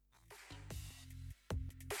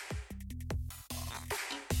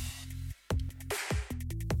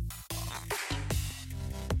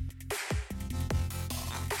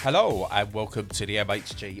Hello and welcome to the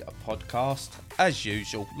MHG podcast. As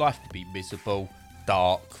usual, life can be miserable,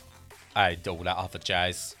 dark, and all that other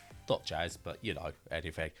jazz. Not jazz, but you know,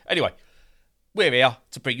 anything. Anyway, we're here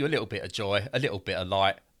to bring you a little bit of joy, a little bit of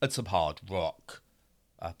light, and some hard rock.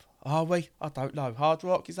 Are we? I don't know. Hard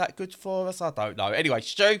rock, is that good for us? I don't know. Anyway,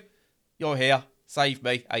 Stu, you're here. Save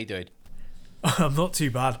me. How you doing? I'm not too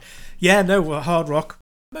bad. Yeah, no, hard rock.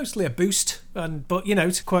 Mostly a boost, but you know,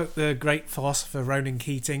 to quote the great philosopher Ronan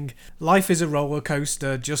Keating, life is a roller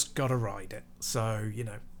coaster, just gotta ride it. So, you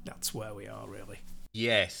know, that's where we are, really.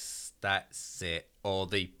 Yes, that's it. Or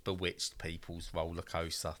the Bewitched People's roller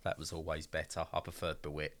coaster. That was always better. I preferred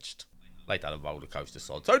Bewitched. They done a roller coaster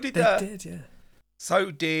song. So did they did, yeah.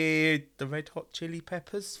 So did the Red Hot Chili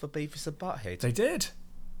Peppers for Beavis and Butthead.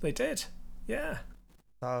 They did. Yeah.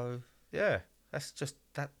 So yeah, that's just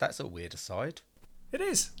that's a weird aside. It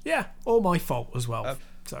is, yeah. All my fault as well.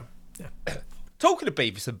 So, yeah. Talking of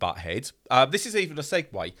Beavis and Butthead, this is even a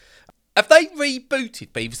segue. Have they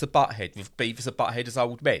rebooted Beavis and Butthead with Beavis and Butthead as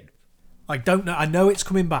old men? I don't know. I know it's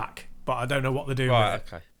coming back, but I don't know what they're doing with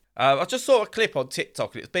it. Okay. I just saw a clip on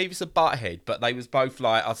TikTok, and it's Beavis and Butthead, but they was both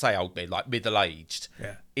like, I'd say old men, like middle-aged,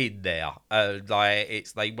 in there.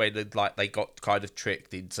 They went and like they got kind of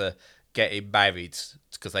tricked into getting married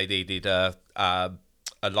because they needed a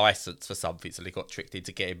license for something, so they got tricked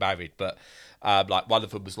into getting married. But like one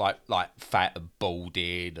of them was like fat and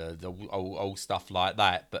balding and all stuff like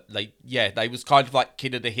that. But they was kind of like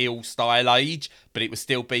King of the Hill style age, but it was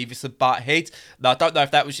still Beavis and Butthead. Now I don't know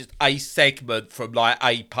if that was just a segment from like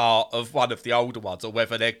a part of one of the older ones, or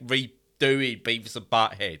whether they're redoing Beavis and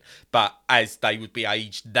Butthead, but as they would be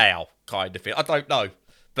aged now, kind of thing. I don't know,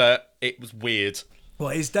 but it was weird. Well,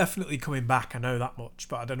 it's definitely coming back, I know that much,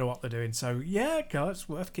 but I don't know what they're doing. So, yeah, it's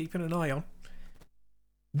worth keeping an eye on.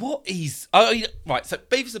 What is... right, so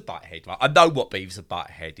Beavis and Butthead, right? I know what Beavis and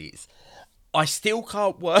Butthead is. I still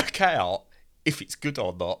can't work out if it's good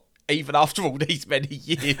or not, even after all these many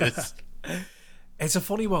years. It's a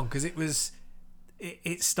funny one, because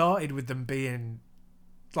it started with them being,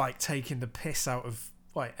 like, taking the piss out of,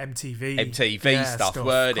 like, MTV stuff,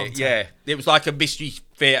 weren't it? Yeah. It was like a Mystery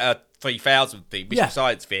Theatre 3000 thing, Mystery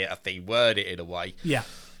Science Theatre thing, weren't it, in a way? Yeah.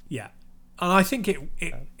 And I think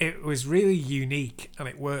it was really unique and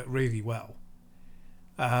it worked really well.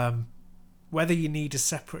 Whether you need a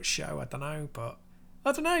separate show, I don't know, but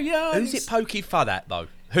I don't know. Yeah, who's it poking fun at though?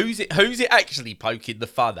 Who's it actually poking the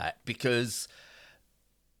fun at? Because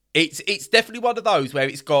it's definitely one of those where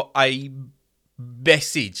it's got a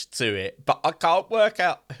message to it, but I can't work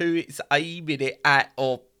out who it's aiming it at,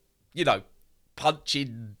 or you know,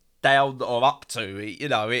 punching down or up to. You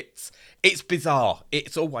know, it's bizarre.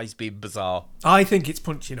 It's always been bizarre. I think it's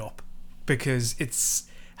punching up because it's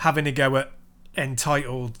having a go at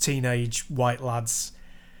entitled teenage white lads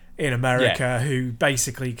in America who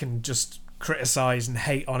basically can just criticise and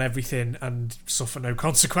hate on everything and suffer no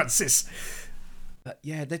consequences. But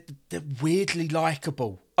yeah, they're weirdly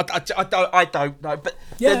likeable. I don't know, but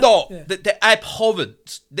they're not. Yeah. They're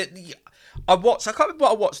abhorrent. I can't remember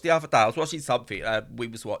what I watched the other day. I was watching something. We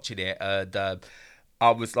was watching it, and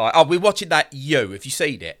I was like, "Oh, we're watching that. You, have you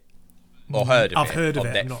seen it or heard of it? I've heard of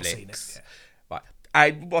on it. Netflix. I've not seen it. Yeah. Right,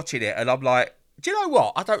 I'm watching it, and I'm like, do you know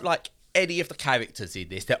what? I don't like any of the characters in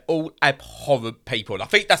this. They're all abhorrent people, and I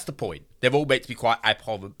think that's the point. They're all meant to be quite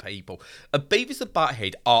abhorrent people. And Beavis and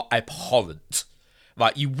Butthead are abhorrent.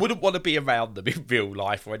 Like, you wouldn't want to be around them in real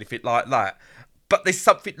life or anything like that. But there's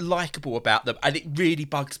something likeable about them, and it really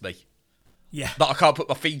bugs me. Yeah. That I can't put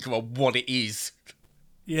my finger on what it is.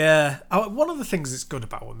 Yeah. One of the things that's good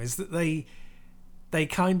about them is that they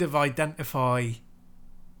kind of identify...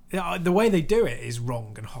 The way they do it is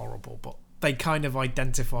wrong and horrible, but they kind of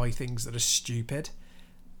identify things that are stupid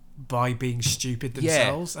by being stupid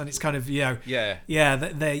themselves. And it's kind of, you know...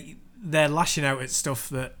 They're lashing out at stuff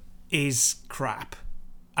that is crap,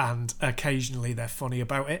 and occasionally they're funny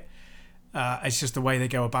about it. It's just the way they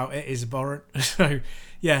go about it is abhorrent. So,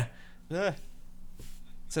 yeah.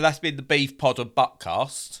 So that's been the Beef Pod and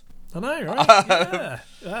Buttcast. I know, right?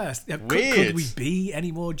 Yeah. Could we be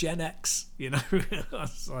any more Gen X? You know,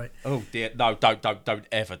 it's like, oh dear, no! Don't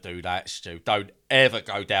ever do that, Stu. Don't ever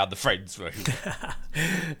go down the Friends route.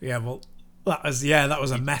 Yeah, well, that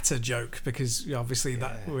was a meta joke because obviously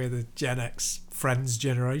that we're the Gen X Friends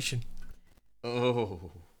generation.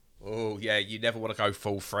 Oh yeah, you never want to go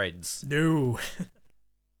full Friends. No.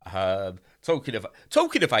 Talking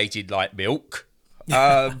of aging like milk.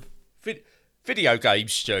 Video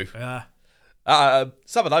games, Stu. Yeah.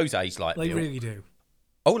 Some of those age like they milk. really do.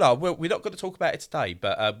 Oh no, we're not going to talk about it today,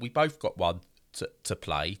 but we both got one to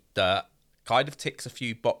play that kind of ticks a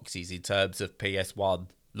few boxes in terms of PS1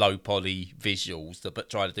 low poly visuals, but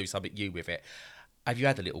trying to do something new with it. Have you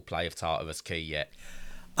had a little play of Tartarus Key yet?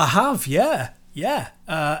 I have, yeah.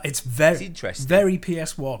 It's very interesting. Very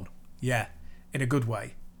PS1, yeah, in a good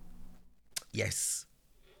way. Yes,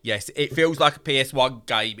 it feels like a PS1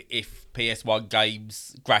 game if PS1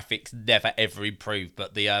 games graphics never ever improved,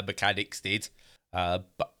 but the mechanics did.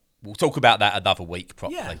 But we'll talk about that another week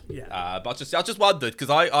properly. Yeah. But I just wondered, because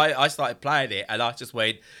I started playing it and I just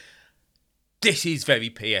went, this is very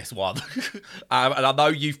PS1. And I know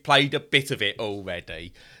you've played a bit of it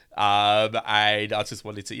already. And I just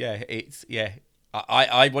wanted to,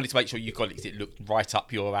 I wanted to make sure you got it because it looked right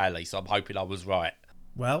up your alley. So I'm hoping I was right.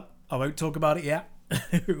 Well, I won't talk about it yet.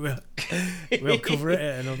 We'll cover it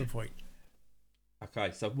at another point.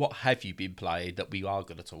 Okay, so what have you been playing that we are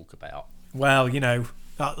going to talk about? Well,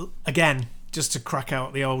 again, just to crack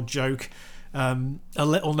out the old joke, a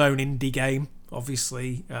little known indie game,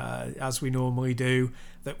 obviously, as we normally do,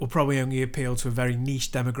 that will probably only appeal to a very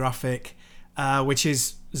niche demographic, which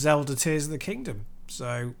is Zelda Tears of the Kingdom.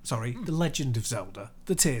 So, sorry, The Legend of Zelda,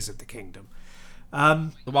 The Tears of the Kingdom.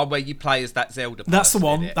 The one where you play as that Zelda person. That's the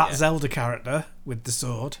one, that Zelda character with the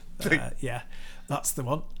sword. Yeah, that's the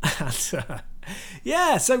one. And, so,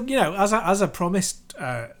 as I promised,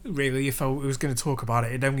 really, if I was going to talk about it,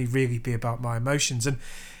 it'd only really be about my emotions. And,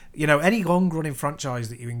 any long-running franchise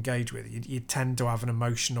that you engage with, you tend to have an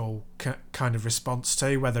emotional kind of response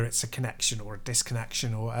to, whether it's a connection or a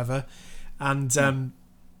disconnection or whatever. And,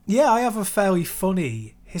 I have a fairly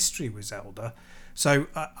funny history with Zelda. So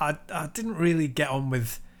I didn't really get on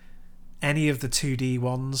with any of the 2D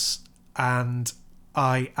ones, and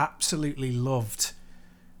I absolutely loved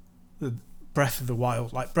the Breath of the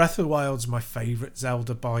Wild. Like, Breath of the Wild's my favourite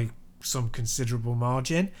Zelda by some considerable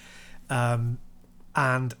margin.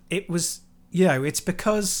 And it was, it's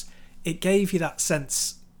because it gave you that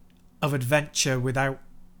sense of adventure without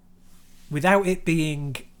it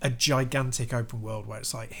being a gigantic open world where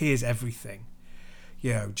it's like, here's everything.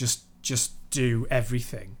 Just do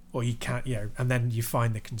everything, or you can't, and then you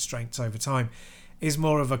find the constraints over time. Is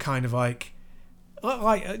more of a kind of a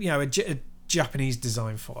Japanese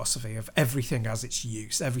design philosophy of everything has its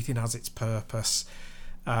use, everything has its purpose,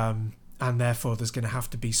 and therefore there's going to have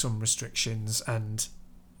to be some restrictions, and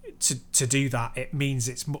to do that it means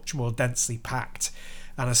it's much more densely packed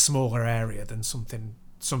and a smaller area than something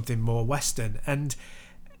more Western. And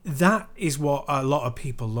that is what a lot of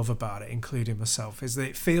people love about it, including myself, is that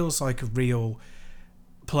it feels like a real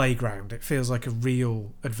playground. It feels like a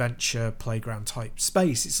real adventure playground type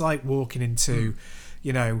space. It's like walking into,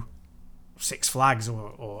 Six Flags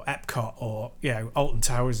or Epcot or, Alton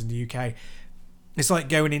Towers in the UK. It's like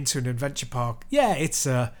going into an adventure park. Yeah, it's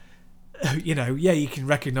you can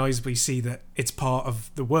recognisably see that it's part of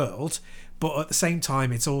the world, but at the same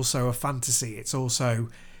time, it's also a fantasy. It's also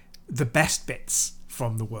the best bits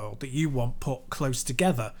from the world that you want put close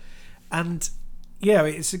together. And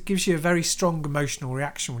it gives you a very strong emotional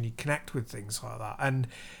reaction when you connect with things like that. And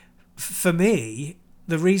for me,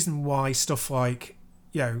 the reason why stuff like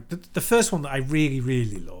the first one that I really,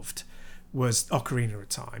 really loved was Ocarina of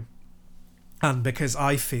Time, and because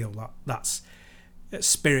I feel that that's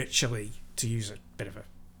spiritually, to use a bit of a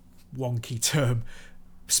wonky term,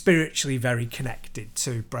 spiritually very connected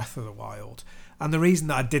to Breath of the Wild. And the reason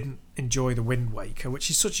that I didn't enjoy The Wind Waker, which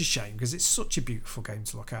is such a shame because it's such a beautiful game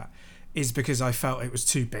to look at, is because I felt it was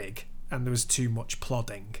too big and there was too much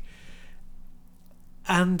plodding.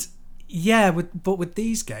 And but with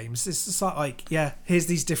these games, it's just here's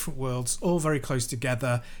these different worlds, all very close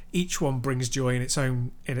together. Each one brings joy in its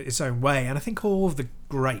own way. And I think all of the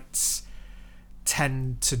greats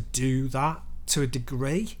tend to do that to a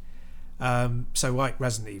degree. So like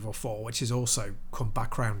Resident Evil 4, which has also come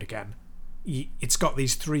back round again. It's got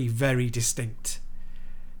these three very distinct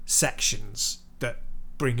sections that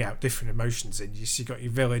bring out different emotions in you. So you've got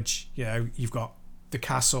your village, you've got the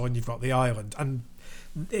castle, and you've got the island. And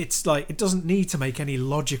it's like, it doesn't need to make any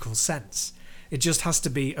logical sense. It just has to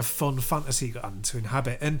be a fun fantasy land to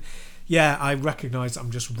inhabit. And I recognise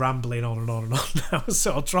I'm just rambling on and on and on now,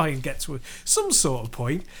 so I'll try and get to some sort of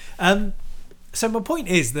point. So my point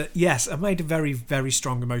is that, yes, I made a very, very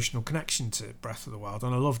strong emotional connection to Breath of the Wild,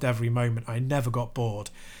 and I loved every moment. I never got bored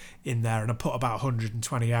in there, and I put about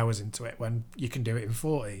 120 hours into it when you can do it in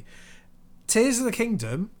 40. Tears of the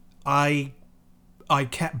Kingdom, I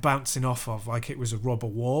kept bouncing off of like it was a rubber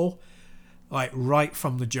wall, like right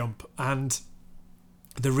from the jump. And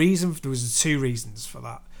there was two reasons for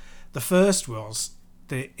that. The first was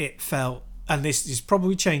that it felt, and this is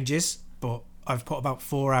probably changes, but I've put about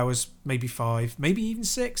 4 hours, maybe 5, maybe even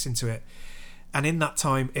 6 into it. And in that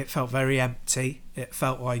time, it felt very empty. It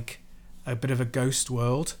felt like a bit of a ghost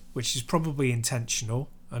world, which is probably intentional.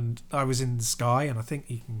 And I was in the sky, and I think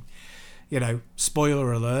you can,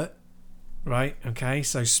 spoiler alert, right? Okay,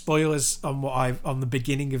 so spoilers on the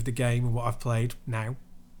beginning of the game and what I've played now.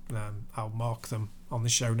 I'll mark them on the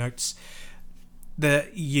show notes.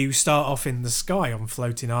 That you start off in the sky on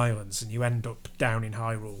floating islands, and you end up down in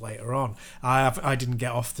Hyrule later on. I didn't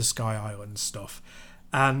get off the Sky Island stuff,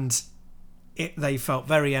 and they felt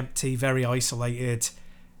very empty, very isolated.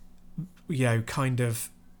 Kind of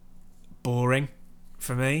boring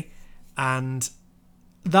for me, and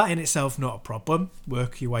that in itself not a problem.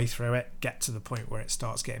 Work your way through it, get to the point where it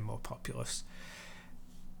starts getting more populous.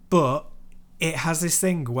 But it has this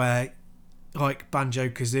thing where, like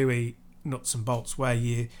Banjo-Kazooie nuts and bolts, where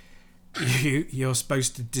you're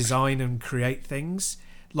supposed to design and create things.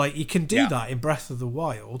 Like, you can do that in Breath of the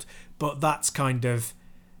Wild, but that's kind of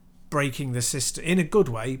breaking the system in a good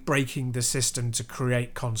way, breaking the system to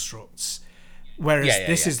create constructs. Whereas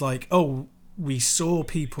this is like, we saw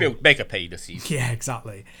people build mega penises. Yeah,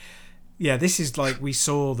 exactly. Yeah, this is like, we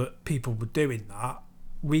saw that people were doing that.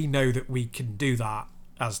 We know that we can do that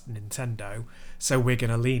as Nintendo, so we're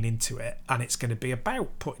going to lean into it, and it's going to be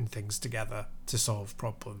about putting things together to solve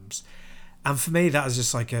problems. And for me, that is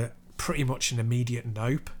just like a pretty much an immediate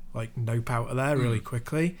nope out of there really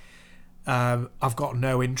quickly. I've got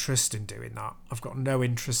no interest in doing that. I've got no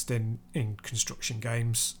interest in construction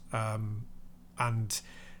games, and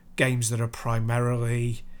games that are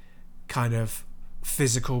primarily kind of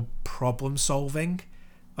physical problem solving.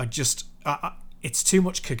 It's too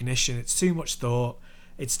much cognition, it's too much thought,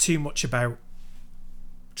 it's too much about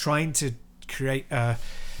trying to create a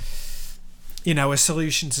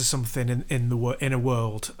solution to something in a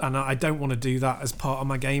world, and I don't want to do that as part of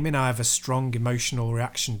my gaming. I have a strong emotional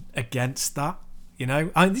reaction against that.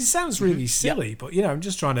 This sounds really silly, but I'm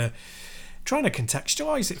just trying to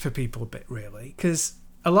contextualize it for people a bit, really, because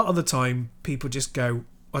a lot of the time people just go,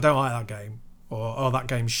 I don't like that game, or oh, that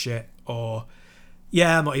game's shit, or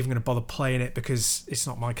I'm not even going to bother playing it because it's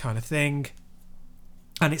not my kind of thing.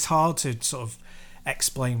 And it's hard to sort of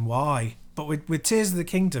explain why. But with Tears of the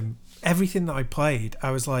Kingdom, everything that I played,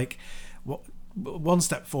 I was like, one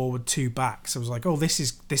step forward, two back. So I was like, oh, this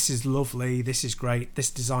is lovely, this is great,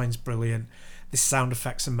 this design's brilliant, this sound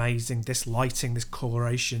effect's amazing, this lighting, this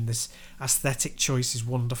coloration, this aesthetic choice is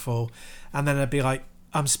wonderful. And then I'd be like,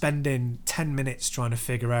 I'm spending 10 minutes trying to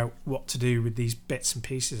figure out what to do with these bits and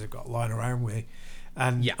pieces I've got lying around with,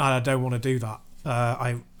 and I don't want to do that.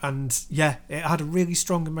 It had a really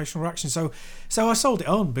strong emotional reaction. So I sold it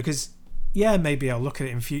on because maybe I'll look at it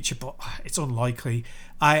in future, but it's unlikely.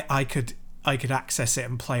 I could access it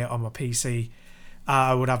and play it on my PC.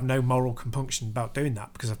 I would have no moral compunction about doing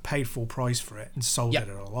that because I've paid full price for it and sold it at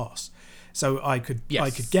a loss. So I could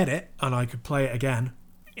get it and I could play it again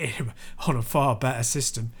on a far better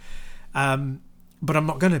system. But I'm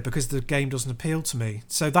not going to, because the game doesn't appeal to me.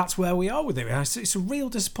 So that's where we are with it. It's a real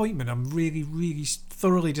disappointment. I'm really, really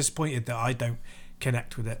thoroughly disappointed that I don't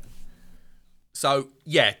connect with it. So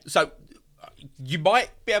you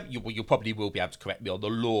might be able, you probably will be able to correct me on the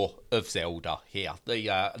lore of Zelda here,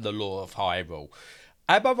 the lore of Hyrule.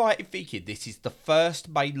 Am I right in thinking this is the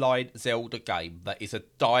first mainline Zelda game that is a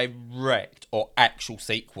direct or actual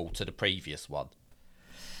sequel to the previous one?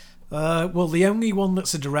 Well, the only one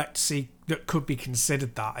that's a direct that could be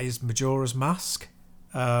considered that is Majora's Mask,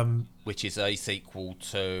 which is a sequel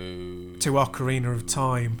to Ocarina of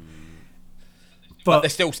Time. But they're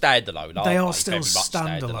still standalone, aren't they? They are still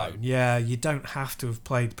standalone. Yeah, you don't have to have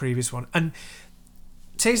played the previous one. And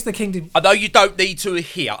Tears of the Kingdom... I know you don't need to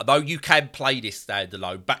here. I know you can play this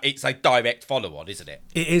standalone, but it's a direct follow-on, isn't it?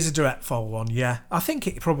 It is a direct follow-on, yeah. I think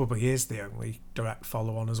it probably is the only direct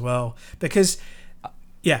follow-on as well. Because...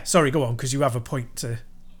 sorry, go on, because you have a point to...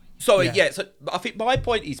 Sorry, so I think my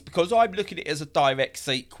point is, because I'm looking at it as a direct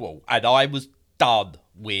sequel, and I was done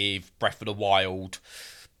with Breath of the Wild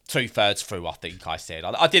 2/3 through, I think I said.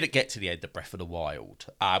 I didn't get to the end of Breath of the Wild,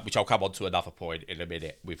 which I'll come on to another point in a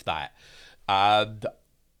minute with that. I'm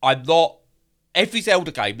not... Every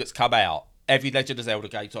Zelda game that's come out, every Legend of Zelda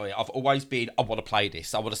game, I've always been, I want to play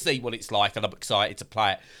this. I want to see what it's like, and I'm excited to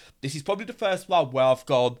play it. This is probably the first one where I've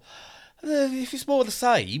gone... if it's more the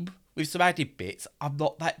same with some added bits, I'm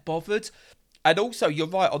not that bothered. And also, you're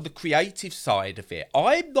right on the creative side of it.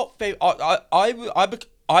 I'm not very.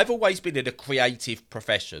 I've always been in a creative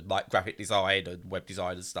profession, like graphic design and web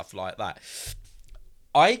design and stuff like that.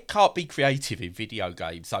 I can't be creative in video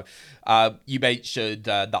games. So you mentioned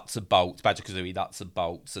Nuts and Bolts, Banjo-Kazooie Nuts and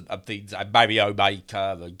Bolts, and things, and Mario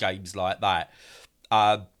Maker and games like that.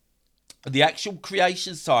 the actual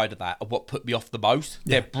creation side of that are what put me off the most.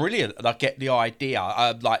 Yeah. They're brilliant, and I get the idea.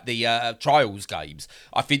 Like the Trials games,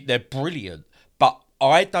 I think they're brilliant, but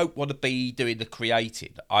I don't want to be doing the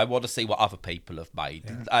creating. I want to see what other people have made.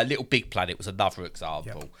 Little Big Planet was another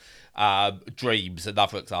example. Dreams,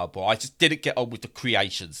 another example. I just didn't get on with the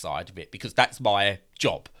creation side of it because that's my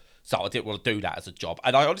job. So I didn't want to do that as a job.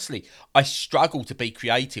 And I struggle to be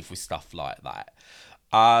creative with stuff like that.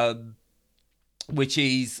 Which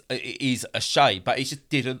is a shame, but it just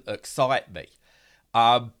didn't excite me.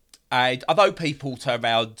 And I know people turn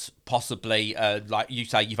around possibly, like you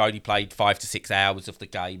say, you've only played 5 to 6 hours of the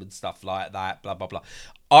game and stuff like that, blah, blah, blah.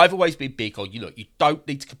 I've always been big on, you don't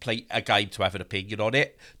need to complete a game to have an opinion on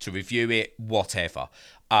it, to review it, whatever.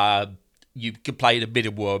 You can play in a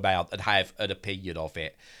minimal amount and have an opinion of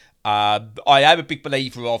it. I am a big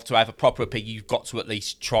believer of, to have a proper opinion, you've got to at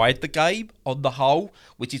least try the game on the whole,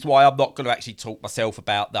 which is why I'm not going to actually talk myself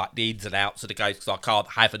about the ins and outs of the game, because I can't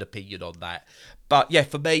have an opinion on that. But yeah,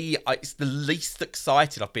 for me, it's the least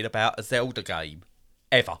excited I've been about a Zelda game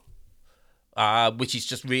ever, which is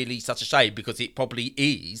just really such a shame, because it probably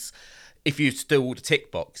is, if you still all the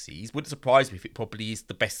tick boxes, wouldn't surprise me if it probably is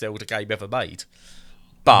the best Zelda game ever made.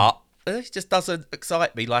 But it just doesn't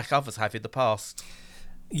excite me like others have in the past.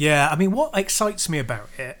 Yeah, I mean, what excites me about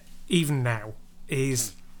it, even now,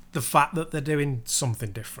 is the fact that they're doing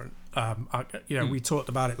something different. We talked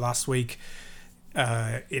about it last week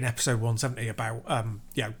in episode 170 about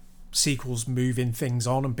sequels moving things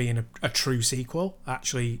on and being a true sequel.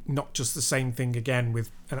 Actually, not just the same thing again with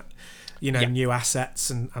new assets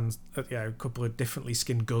and a couple of differently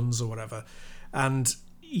skinned guns or whatever. And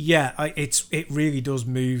it really does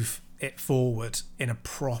move it forward in a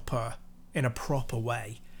proper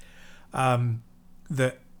way,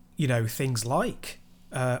 that things like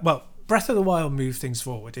Breath of the Wild moved things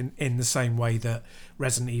forward in the same way that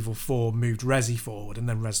Resident Evil 4 moved Resi forward and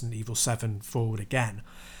then Resident Evil 7 forward again,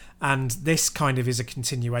 and this kind of is a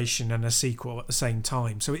continuation and a sequel at the same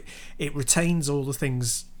time, so it retains all the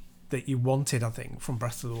things that you wanted, I think, from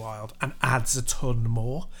Breath of the Wild, and adds a ton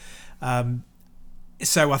more.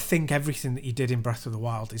 So I think everything that you did in Breath of the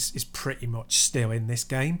Wild is pretty much still in this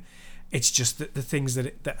game. It's just that the things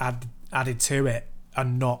that added to it are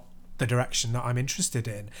not the direction that I'm interested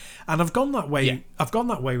in. And I've gone that way. Yeah. I've gone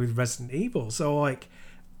that way with Resident Evil. So like,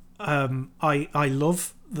 I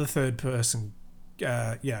love the third person,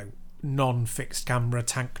 non-fixed camera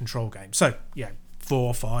tank control game. So 4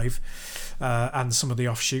 or 5, and some of the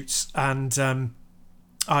offshoots. And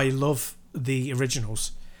I love the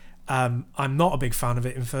originals. I'm not a big fan of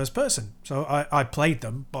it in first person. So I played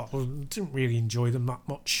them, but didn't really enjoy them that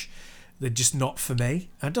much. They're just not for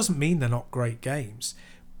me. And it doesn't mean they're not great games.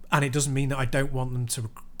 And it doesn't mean that I don't want them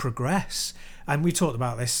to progress. And we talked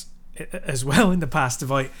about this as well in the past.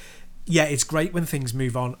 Of like, it's great when things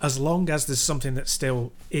move on, as long as there's something that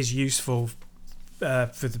still is useful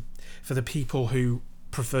for the people who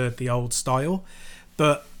preferred the old style.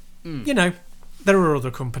 But, there are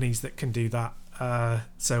other companies that can do that.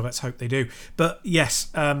 So let's hope they do. But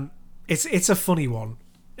yes, it's a funny one,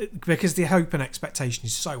 because the hope and expectation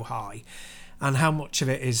is so high, and how much of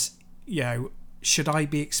it is, should I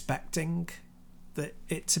be expecting that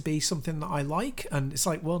it to be something that I like? And it's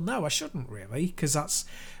like, well, no, I shouldn't really, because that's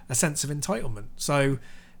a sense of entitlement. So,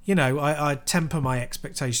 I temper my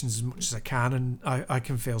expectations as much as I can, and I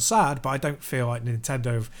can feel sad, but I don't feel like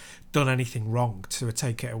Nintendo have done anything wrong to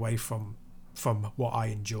take it away from what I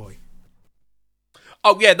enjoy.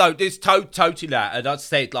 Oh yeah, no, there's totally that, and I'd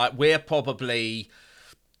say like we're probably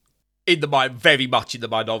very much in the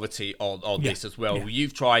minority on this as well. Yeah.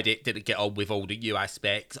 You've tried it, didn't get on with all the new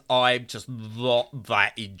aspects. I'm just not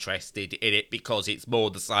that interested in it, because it's more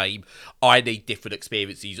the same. I need different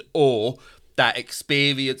experiences, or that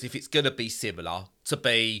experience, if it's going to be similar, to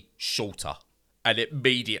be shorter. And it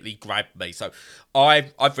immediately grabbed me. So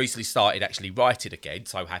I've recently started actually writing again.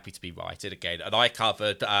 So happy to be writing again. And I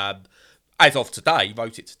covered, as of today,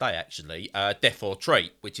 wrote it today actually, Death or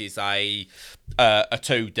Treat, which is a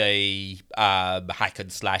 2D hack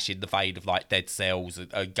and slash in the vein of like Dead Cells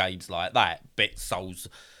and games like that. Bit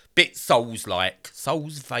Souls-like,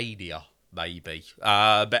 Soulsvania maybe.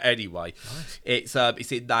 But anyway, nice.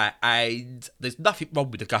 It's in that, and there's nothing wrong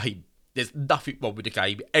with the game. There's nothing wrong with the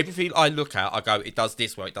game. Everything I look at, I go, it does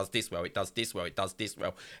this well, it does this well, it does this well, it does this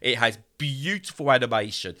well. It has beautiful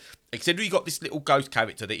animation. Considering you got this little ghost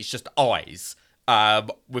character that is just eyes,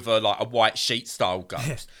 with a white sheet style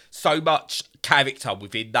ghost. So much character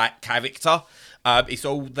within that character. It's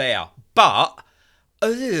all there. But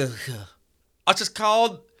I just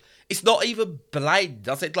can't. It's not even blend.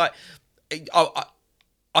 I said like,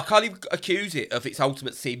 I can't even accuse it of its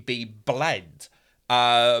ultimate sin being bland.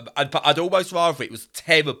 But I'd almost rather it was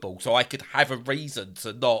terrible so I could have a reason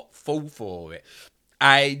to not fall for it.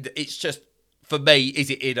 And it's just, for me, is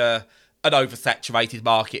it in an oversaturated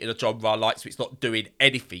market in a genre I like, so it's not doing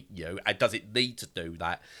anything new, and does it need to do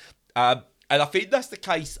that? And I think that's the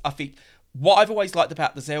case. I think what I've always liked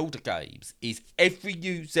about the Zelda games is every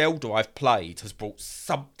new Zelda I've played has brought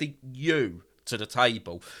something new to the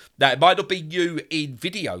table. Now, it might not be new in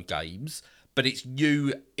video games, but it's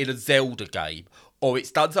new in a Zelda game, or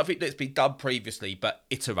it's done something that's been done previously but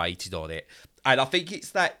iterated on it. And I think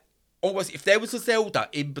it's that, almost, if there was a Zelda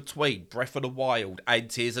in between Breath of the Wild and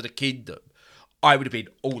Tears of the Kingdom, I would have been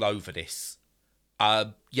all over this.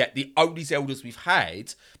 Yet the only Zeldas we've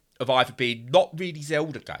had have either been not really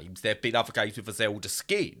Zelda games, there have been other games with a Zelda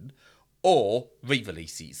skin, or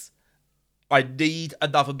re-releases. I need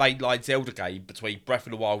another mainline Zelda game between Breath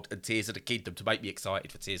of the Wild and Tears of the Kingdom to make me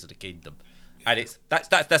excited for Tears of the Kingdom. And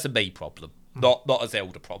that's a me problem, not a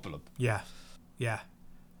Zelda problem. Yeah.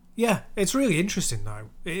 It's really interesting though.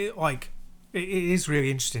 It is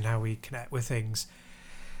really interesting how we connect with things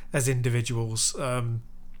as individuals,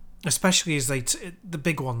 especially as the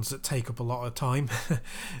big ones that take up a lot of time.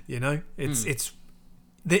 It's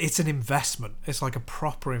an investment. It's like a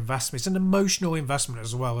proper investment. It's an emotional investment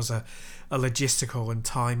as well as a logistical and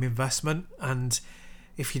time investment. And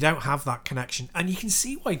if you don't have that connection, and you can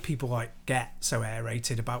see why people get so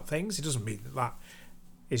aerated about things. It doesn't mean that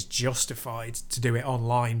is justified to do it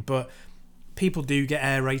online, but people do get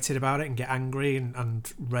aerated about it and get angry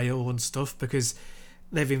and rail and stuff because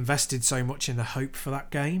they've invested so much in the hope for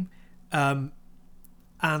that game.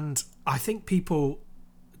 And I think people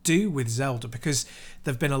do with Zelda because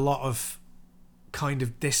there've been a lot of kind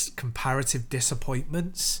of comparative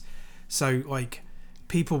disappointments. So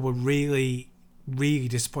people were really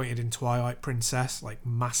disappointed in Twilight Princess,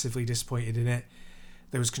 massively disappointed in it.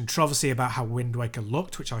 There was controversy about how Wind Waker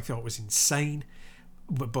looked, which I thought was insane,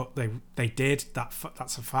 but they did.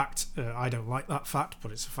 That's a fact. I don't like that fact,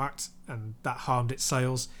 but it's a fact, and that harmed its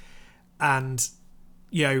sales. And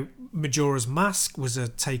Majora's Mask was a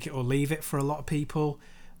take it or leave it for a lot of people.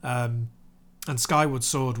 And Skyward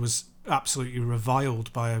Sword was absolutely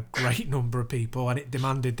reviled by a great number of people, and it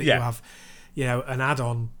demanded that you have, an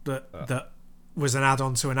add-on that was an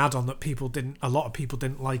add-on to an add-on that a lot of people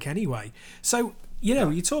didn't like anyway. So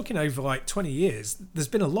you're talking over 20 years. There's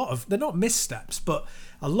been a lot of, they're not missteps, but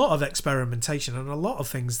a lot of experimentation and a lot of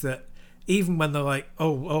things that even when they're like,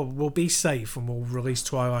 oh, we'll be safe and we'll release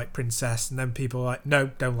Twilight Princess, and then people are like,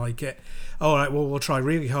 no, don't like it. All right, well, we'll try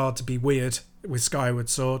really hard to be weird with Skyward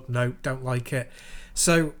Sword. No, don't like it.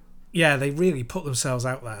 So, yeah, they really put themselves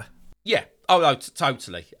out there. Yeah. Oh, no,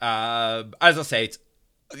 totally. As I said,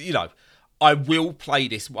 I will play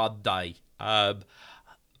this one day. But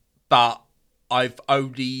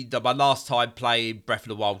my last time playing Breath of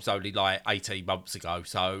the Wild was only 18 months ago.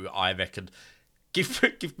 So I reckon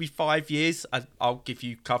give me 5 years and I'll give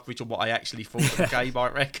you coverage on what I actually thought of the game, I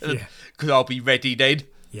reckon. Because I'll be ready then.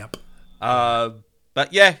 Yep.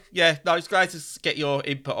 But no, it's great to get your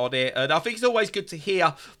input on it. And I think it's always good to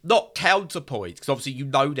hear, not counterpoints, because obviously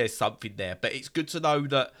there's something there, but it's good to know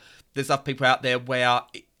that there's other people out there where,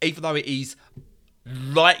 even though it is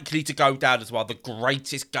likely to go down as one of the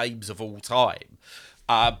greatest games of all time,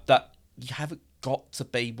 that you haven't got to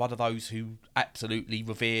be one of those who absolutely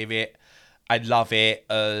revere it and love it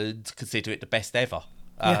and consider it the best ever.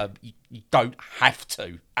 You don't have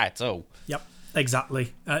to at all. Yep.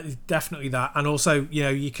 Exactly, definitely that, and also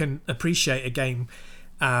you can appreciate a game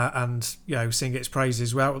and sing its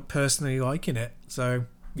praises without personally liking it. So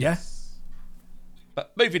yeah.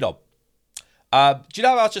 But moving on, do you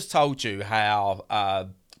know I just told you how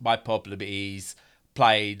my problem is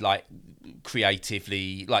playing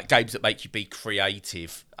creatively, games that make you be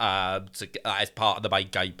creative as part of the main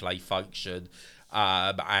gameplay function,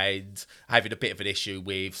 and having a bit of an issue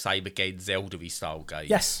with same again Zelda-y style games.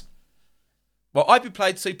 Yes. Well, I've been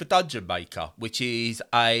playing Super Dungeon Maker, which is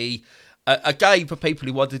a game for people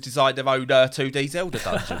who want to design their own 2D Zelda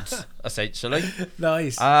dungeons, essentially.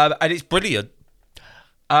 Nice. And it's brilliant.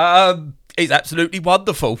 It's absolutely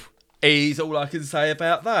wonderful, is all I can say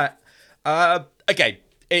about that. Again,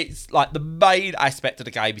 it's the main aspect of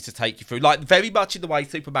the game is to take you through, very much in the way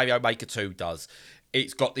Super Mario Maker 2 does.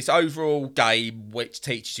 It's got this overall game which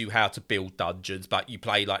teaches you how to build dungeons, but you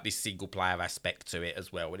play this single player aspect to it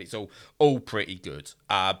as well, and it's all pretty good.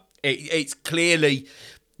 It's clearly,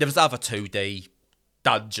 there's other 2D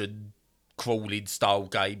dungeon crawling style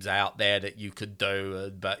games out there that you can do,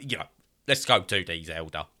 but let's go 2D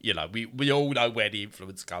Zelda. We all know where the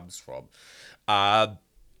influence comes from.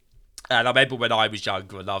 And I remember when I was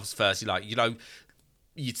younger and I was first,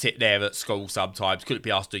 you'd sit there at school sometimes, couldn't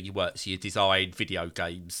be asked doing your work, so you design video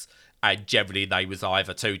games. And generally they was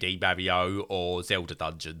either 2D Mario or Zelda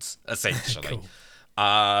dungeons, essentially. Cool.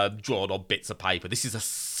 Drawn on bits of paper. This is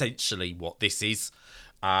essentially what this is.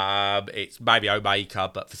 It's Mario Maker,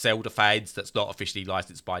 but for Zelda fans that's not officially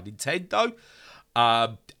licensed by Nintendo.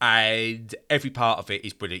 And every part of it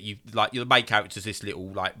is brilliant. Your main character is this little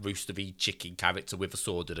roostery chicken character with a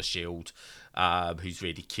sword and a shield, who's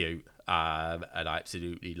really cute, and I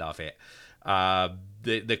absolutely love it.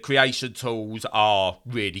 The creation tools are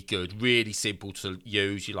really good, really simple to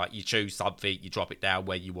use. You choose something, you drop it down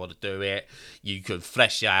where you want to do it. You can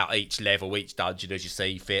flesh out each level, each dungeon as you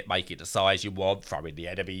see fit, make it the size you want, throw in the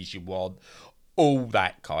enemies you want, all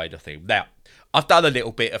that kind of thing. Now, I've done a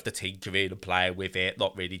little bit of the tinkering and playing with it,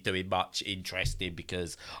 not really doing much interesting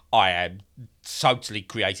because I am totally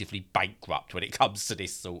creatively bankrupt when it comes to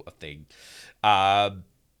this sort of thing.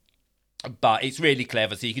 But it's really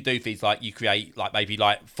clever. So you can do things like you create maybe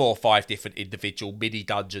 4 or 5 different individual mini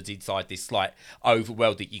dungeons inside this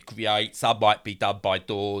overworld that you create. Some might be done by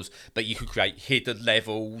doors, but you can create hidden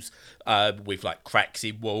levels with cracks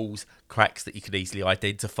in walls, cracks that you can easily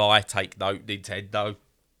identify. Take note, Nintendo.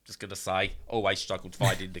 Just gonna say, always struggled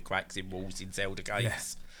finding the cracks in walls in Zelda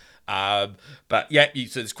games. Yeah. But yeah,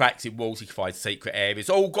 so there's cracks in walls. You can find secret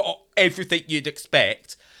areas. All got everything you'd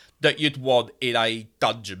expect that you'd want in a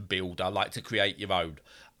dungeon builder, to create your own.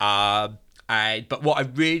 But what I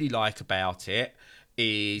really like about it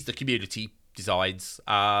is the community designs.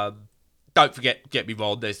 Don't get me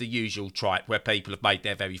wrong, there's the usual tripe where people have made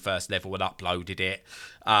their very first level and uploaded it.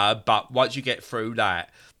 But once you get through that,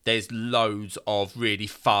 there's loads of really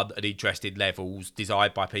fun and interesting levels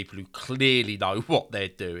designed by people who clearly know what they're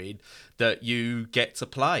doing that you get to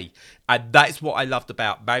play. And that's what I loved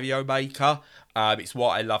about Mario Maker. It's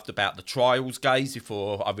what I loved about the Trials games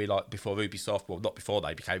before Ubisoft, well, not before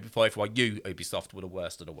they became, before everyone knew Ubisoft were the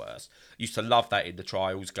worst of the worst. Used to love that in the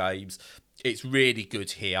Trials games. It's really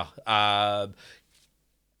good here. They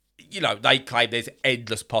claim there's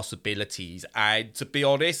endless possibilities. And to be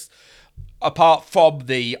honest, apart from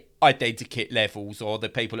the identikit levels or the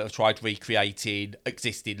people that have tried recreating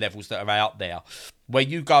existing levels that are out there, when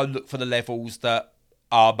you go and look for the levels that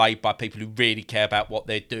are made by people who really care about what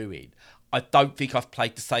they're doing, I don't think I've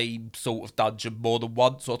played the same sort of dungeon more than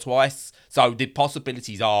once or twice. So the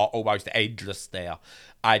possibilities are almost endless there.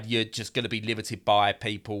 And you're just going to be limited by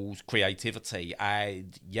people's creativity.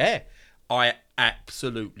 And yeah, I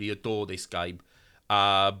absolutely adore this game.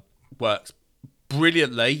 Works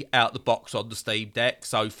brilliantly out the box on the Steam Deck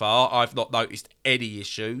so far. I've not noticed any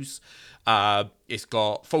issues. It's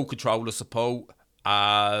got full controller support.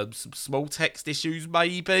 Some small text issues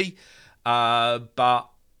maybe. But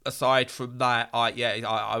aside from that,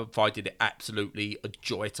 I'm finding it absolutely a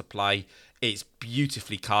joy to play. It's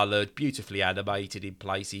beautifully coloured, beautifully animated in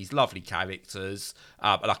places, lovely characters,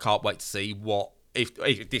 and I can't wait to see what, if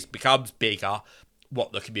this becomes bigger,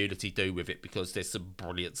 what the community do with it, because there's some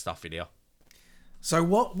brilliant stuff in here. So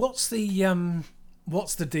what's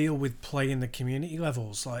the deal with playing the community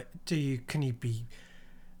levels? Do you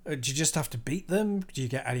just have to beat them? Do you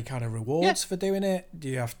get any kind of rewards for doing it? Do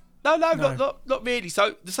you have? No. Not really.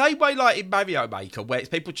 So the same way in Mario Maker, where it's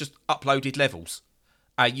people just uploaded levels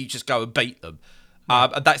and you just go and beat them,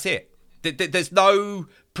 and that's it. There's no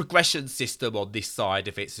progression system on this side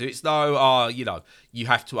of it. So it's no, you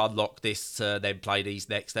have to unlock this to then play these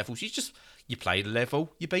next levels. You play the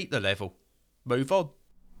level, you beat the level, move on.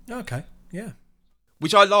 Okay, yeah.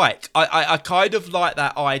 Which I like. I kind of like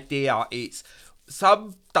that idea. It's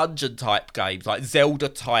some dungeon type games, like Zelda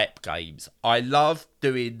type games. I love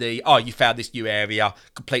doing you found this new area,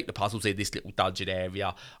 complete the puzzles in this little dungeon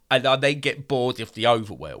area, and I then get bored of the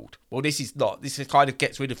overworld. Well, this kind of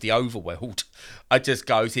gets rid of the overworld. It just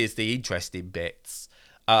goes, here's the interesting bits.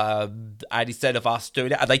 And instead of us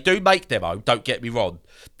doing it, and they do make their own, don't get me wrong.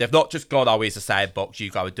 They've not just gone, here's a sandbox,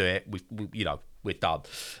 you go and do it, we're done.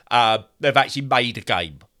 They've actually made a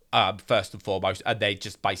game. First and foremost, and they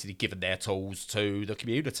just basically given their tools to the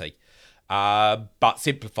community, but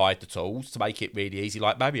simplified the tools to make it really easy,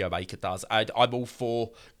 like Mario Maker does. And I'm all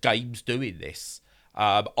for games doing this.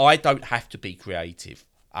 I don't have to be creative.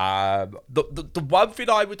 The one thing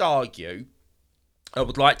I would argue, I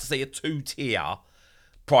would like to see a 2-tier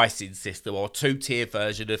pricing system or a 2-tier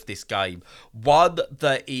version of this game. One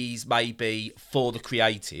that is maybe for the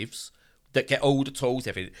creatives, that get all the tools,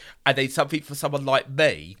 everything, and then something for someone like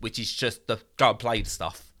me, which is just the go and play the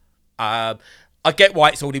stuff. I get why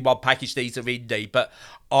it's all in one package. These are indie, but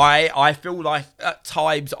I feel like at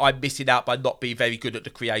times I'm missing out by not being very good at the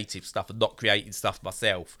creative stuff and not creating stuff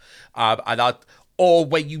myself. Or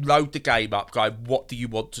when you load the game up, going, what do you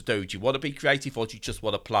want to do? Do you want to be creative or do you just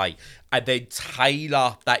want to play? And then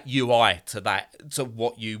tailor that UI to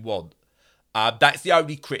what you want. That's the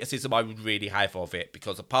only criticism I would really have of it,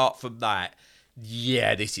 because apart from that,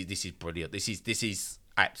 yeah, this is brilliant. This is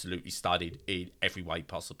absolutely stunning in every way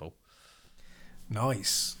possible.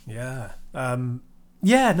 Nice, yeah.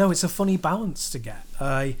 No, it's a funny balance to get.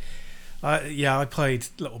 I played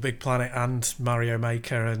Little Big Planet and Mario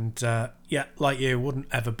Maker, and like you, wouldn't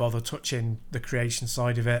ever bother touching the creation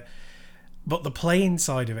side of it. But the playing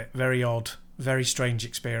side of it, very odd, very strange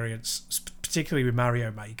experience, particularly with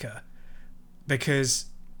Mario Maker, because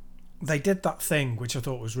they did that thing which I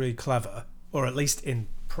thought was really clever, or at least in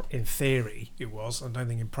theory it was. I don't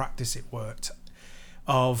think in practice it worked.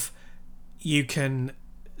 Of you can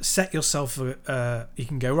set yourself, you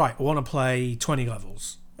can go, right, I want to play 20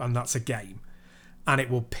 levels, and that's a game. And it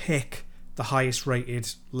will pick the highest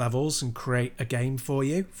rated levels and create a game for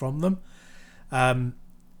you from them. It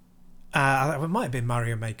might have been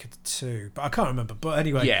Mario Maker 2, but I can't remember. But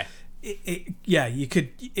anyway,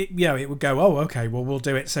 it would go, oh, okay, well, we'll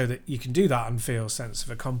do it so that you can do that and feel a sense of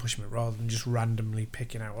accomplishment rather than just randomly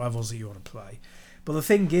picking out levels that you want to play. But the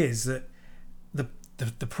thing is that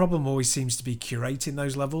the problem always seems to be curating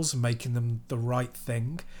those levels and making them the right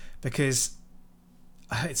thing, because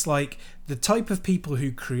it's like the type of people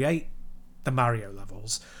who create the Mario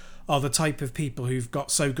levels are the type of people who've got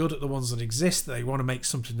so good at the ones that exist that they want to make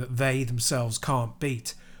something that they themselves can't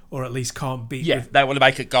beat, or at least can't beat. Yeah, they want to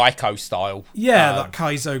make a Geico style. Yeah, that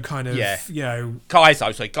Kaizo kind of,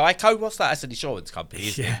 Kaizo, sorry, Geico, what's that? As an insurance company,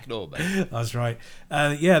 isn't it? Ignore me. That's right.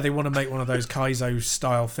 They want to make one of those Kaizo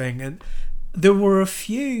style thing, and there were a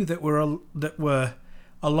few that were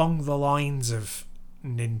along the lines of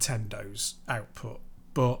Nintendo's output,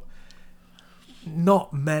 but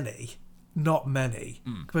not many,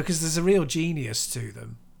 because there's a real genius to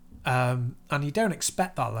them, and you don't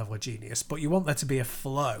expect that level of genius, but you want there to be a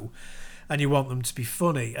flow, and you want them to be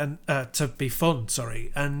funny and to be fun.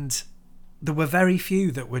 Sorry, and there were very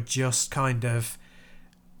few that were just kind of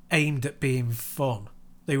aimed at being fun.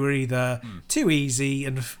 They were either too easy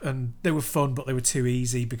and they were fun, but they were too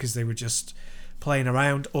easy because they were just playing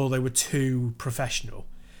around, or they were too professional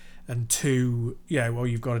and too,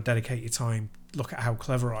 you've got to dedicate your time. Look at how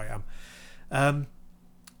clever I am. I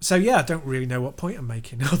don't really know what point I'm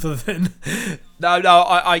making other than... No,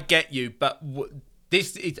 I get you, but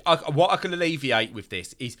this is what I can alleviate with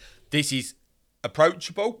this is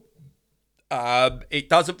approachable. It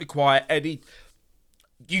doesn't require any...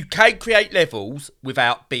 You can create levels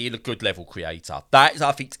without being a good level creator. That is,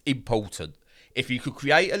 I think, important. If you could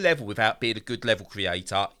create a level without being a good level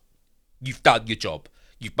creator, you've done your job.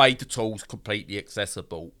 You've made the tools completely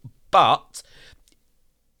accessible. But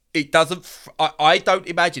it doesn't... I don't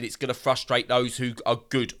imagine it's going to frustrate those who are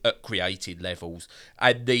good at creating levels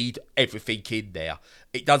and need everything in there.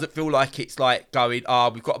 It doesn't feel like it's like going,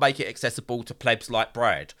 we've got to make it accessible to plebs like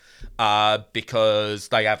Brad because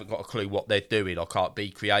they haven't got a clue what they're doing or can't be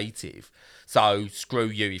creative. So screw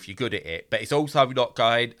you if you're good at it. But it's also not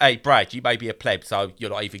going, hey, Brad, you may be a pleb, so you're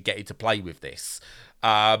not even getting to play with this.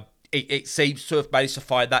 It seems to have managed to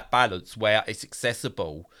find that balance where it's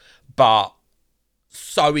accessible, but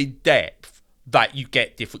so in depth that you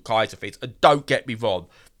get different kinds of things. And don't get me wrong,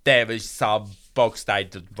 there is some bog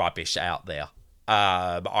standard rubbish out there.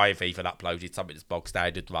 I've even uploaded something that's bog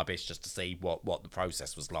standard rubbish just to see what the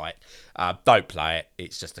process was like. Don't play it,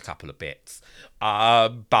 it's just a couple of bits.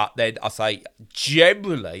 But then I say,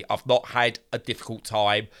 generally, I've not had a difficult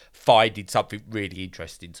time finding something really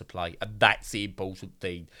interesting to play, and that's the important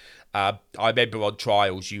thing. I remember on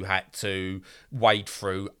Trials you had to wade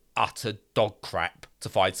through utter dog crap to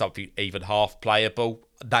find something even half playable.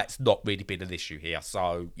 That's not really been an issue here.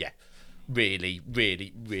 So yeah, really,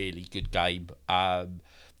 really, really good game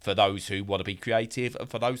for those who want to be creative and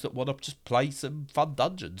for those that want to just play some fun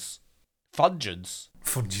dungeons. Fungeons.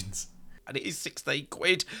 And it is 16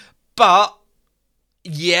 quid, but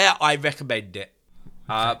yeah, I recommend it.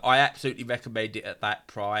 I absolutely recommend it at that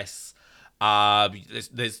price.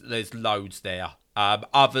 There's loads there.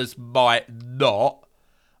 Others might not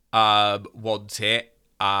want it,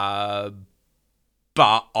 but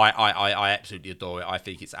I absolutely adore it. I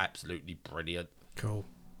think it's absolutely brilliant. Cool.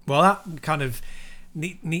 Well, that kind of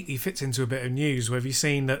neatly fits into a bit of news. Have you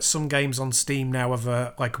seen that some games on Steam now have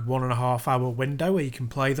a 1.5 hour window where you can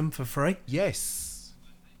play them for free? Yes,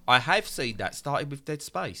 I have seen that, starting with Dead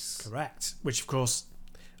Space. Correct. Which, of course,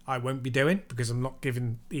 I won't be doing because I'm not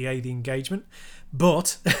giving EA the engagement.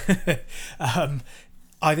 But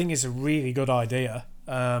I think it's a really good idea.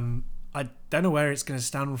 I don't know where it's going to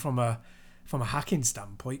stand from a hacking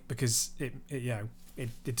standpoint, because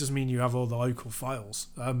it does mean you have all the local files.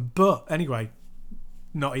 But anyway,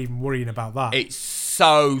 not even worrying about that. It's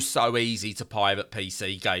so easy to pirate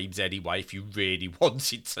PC games anyway if you really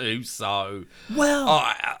wanted to. So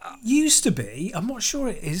used to be. I'm not sure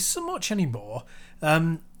it is so much anymore.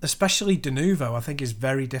 Especially Denuvo, I think, is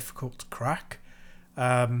very difficult to crack.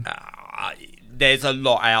 There's a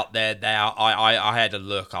lot out there now. I had a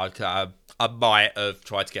look. I might have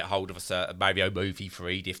tried to get hold of a certain Mario movie for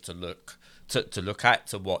Edith to look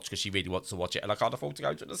to watch, because she really wants to watch it, and I can't afford to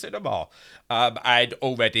go to the cinema. And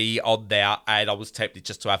already on there, and I was tempted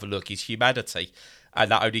just to have a look, is Humanity,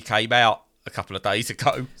 and that only came out a couple of days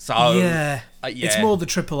ago. So it's more the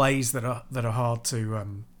AAAs that are hard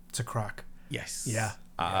to crack. Yes. Yeah.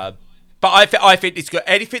 But I think it's good.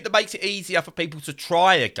 Anything that makes it easier for people to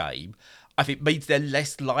try a game, I think means they're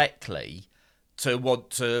less likely to want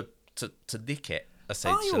to nick it,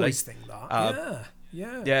 essentially. I always think that.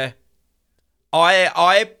 Yeah.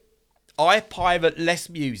 I pirate less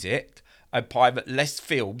music and pirate less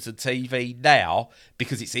films and TV now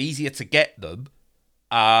because it's easier to get them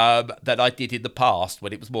than I did in the past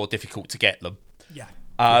when it was more difficult to get them. Yeah.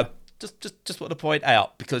 Just want to point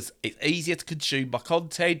out, because it's easier to consume my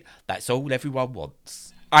content. That's all everyone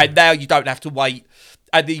wants. And now you don't have to wait.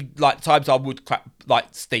 And the times I would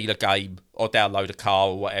steal a game or download a car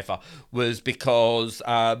or whatever was because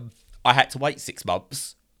I had to wait 6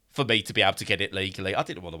 months for me to be able to get it legally. I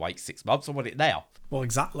didn't want to wait 6 months. I want it now. Well,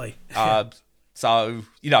 exactly. So,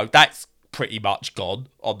 that's pretty much gone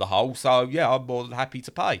on the whole. So, yeah, I'm more than happy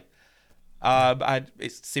to pay. And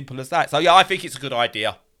it's simple as that. So, yeah, I think it's a good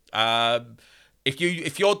idea.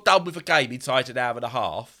 If you're done with a game inside an hour and a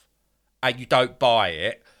half and you don't buy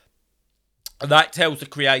it, that tells the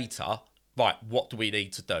creator, right, what do we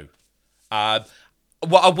need to do?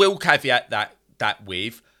 What I will caveat that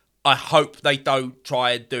with, I hope they don't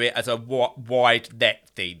try and do it as a wide net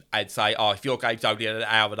thing and say, if your game's only an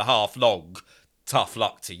hour and a half long, tough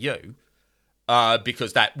luck to you.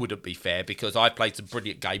 Because that wouldn't be fair, because I've played some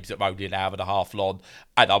brilliant games that are only an hour and a half long,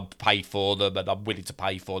 and I'm paid for them, and I'm willing to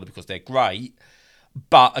pay for them because they're great.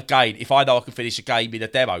 But again, if I know I can finish a game in a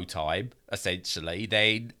demo time, essentially,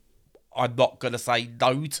 then I'm not going to say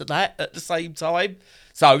no to that at the same time.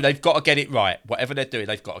 So they've got to get it right. Whatever they're doing,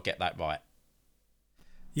 they've got to get that right.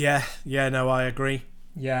 Yeah, no, I agree.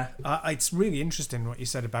 Yeah, it's really interesting what you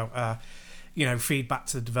said about, feedback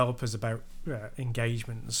to the developers about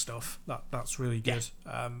engagement and stuff. That's really good.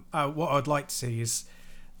 Yeah. What I'd like to see is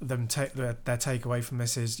them take their takeaway from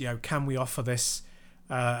this is, can we offer this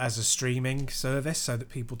as a streaming service so that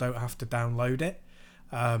people don't have to download it?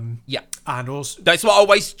 And also that's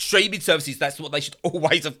streaming services, that's what they should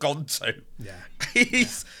always have gone to.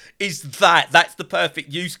 Is that's the perfect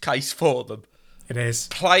use case for them. It is.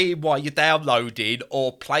 Playing while you're downloading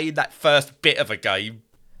or playing that first bit of a game.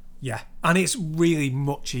 Yeah, and it's really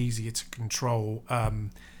much easier to control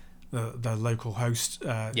the local host.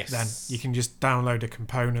 Yes. Then you can just download a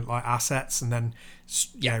component like assets, and then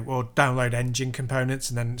or download engine components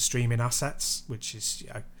and then stream in assets, which is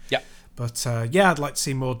But I'd like to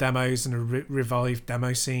see more demos and a revived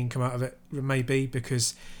demo scene come out of it, maybe,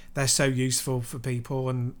 because they're so useful for people,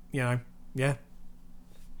 and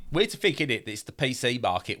Weird to think, isn't it, that it's the PC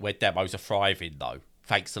market where demos are thriving, though,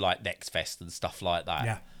 thanks to Next Fest and stuff like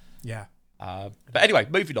that. Yeah. But anyway,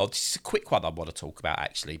 moving on. This is a quick one I want to talk about,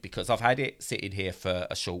 actually, because I've had it sitting here for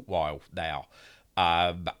a short while now,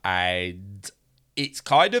 and it's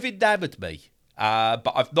kind of enamored me.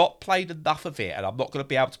 But I've not played enough of it, and I'm not going to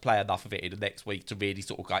be able to play enough of it in the next week to really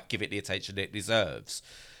sort of give it the attention it deserves.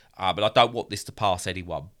 But I don't want this to pass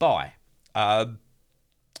anyone by. But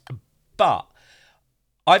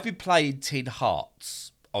I've been playing Tin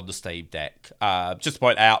Hearts on the Steam Deck. Just to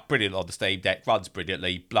point out, brilliant on the Steam Deck, runs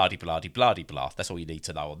brilliantly, blah-de-blah-de-blah-de-blah. That's all you need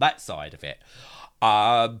to know on that side of it.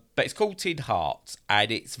 But it's called Tin Hearts,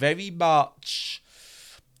 and it's very much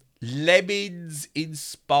Lemmings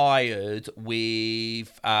inspired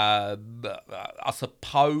with, I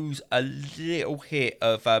suppose, a little hit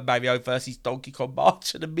of Mario versus Donkey Kong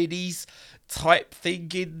March and the Minis type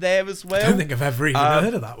thing in there as well. I don't think I've ever even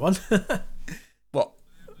heard of that one. What?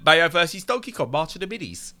 Mario versus Donkey Kong March and the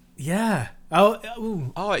Minis? Yeah.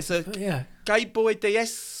 It's a Game Boy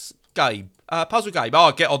DS game, puzzle game.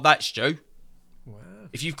 Get on that, Stu.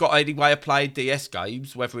 If you've got any way of playing DS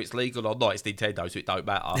games, whether it's legal or not, it's Nintendo, so it don't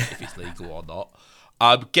matter if it's legal or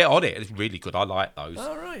not. Get on it. It's really good. I like those.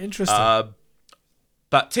 All right, interesting.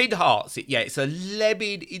 But Tin Hearts, it's a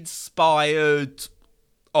lemon-inspired,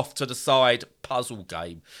 off to the side puzzle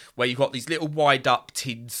game where you've got these little wind-up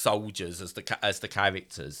tin soldiers as the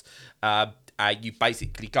characters, and you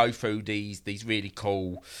basically go through these really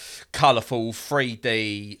cool, colourful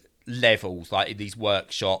 3D levels, like in these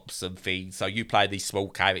workshops and things. So you play these small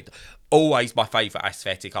characters. Always my favourite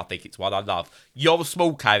aesthetic. I think it's one I love. You're a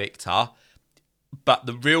small character, but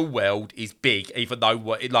the real world is big, even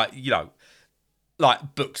though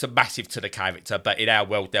like books are massive to the character, but in our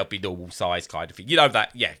world they'll be normal size kind of thing. You know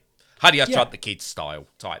that, yeah. Honey, I Shrunk the Kids style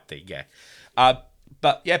type thing, yeah.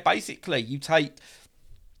 But yeah, basically you take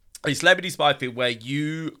this lemon-inspired thing where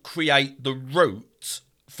you create the route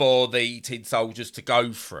for the tin soldiers to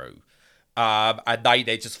go through. And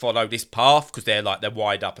they just follow this path because they're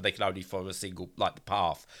wide up and they can only follow a single the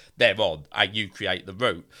path they're on, and you create the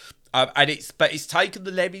route. And it's taken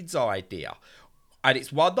the Lemmings idea, and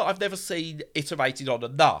it's one that I've never seen iterated on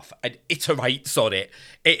enough, and iterates on it.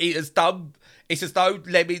 It has done. It's as though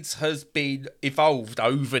Lemmings has been evolved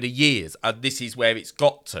over the years, and this is where it's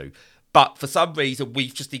got to. But for some reason,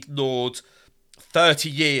 we've just ignored 30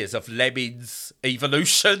 years of Lemmings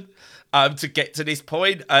evolution to get to this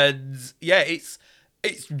point. And yeah, it's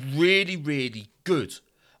really, really good.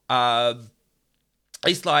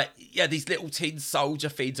 It's these little tin soldier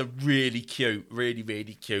things are really cute, really,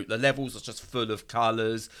 really cute. The levels are just full of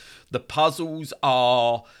colours. The puzzles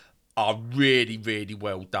are really, really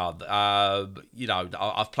well done.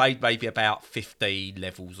 I've played maybe about 15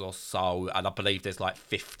 levels or so, and I believe there's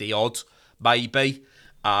 50 odd, maybe.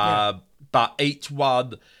 But each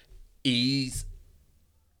one is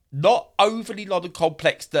not overly long and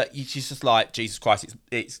complex that you just Jesus Christ,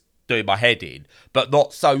 it's doing my head in, but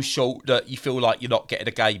not so short that you feel like you're not getting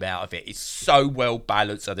a game out of it. It's so well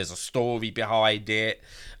balanced, and there's a story behind it,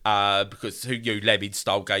 because who knew Lemming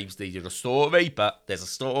style games needed a story, but there's a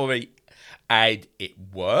story and it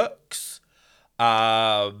works.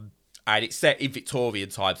 And it's set in Victorian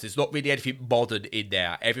times. There's not really anything modern in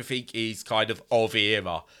there. Everything is kind of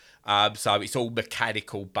era. So it's all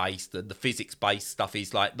mechanical based, and the physics based stuff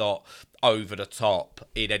is not over the top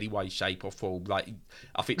in any way, shape or form.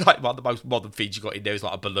 I think one of the most modern things you got in there is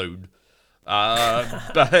a balloon.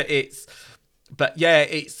 It's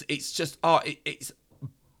just it's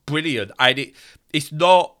brilliant, and it's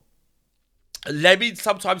not. Lemmings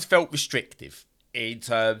sometimes felt restrictive in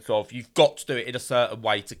terms of you've got to do it in a certain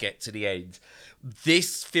way to get to the end.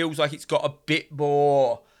 This feels like it's got a bit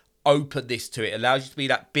more openness to it. Allows you to be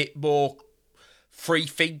that bit more free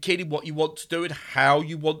thinking in what you want to do and how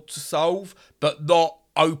you want to solve, but not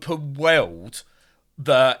open world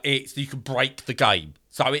that you can break the game.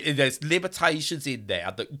 So there's limitations in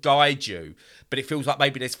there that guide you, but it feels like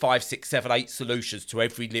maybe there's 5, 6, 7, 8 solutions to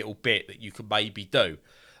every little bit that you can maybe do.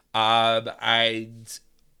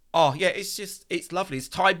 It's lovely. There's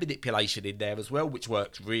time manipulation in there as well, which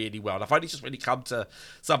works really well. And I've only just really come to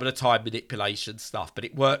some of the time manipulation stuff, but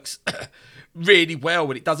it works really well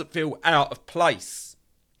and it doesn't feel out of place.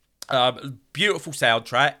 Beautiful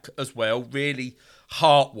soundtrack as well, really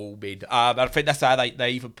heartwarming. And I think that's how they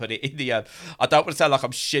even put it in the... I don't want to sound like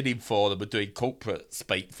I'm shitting for them and doing corporate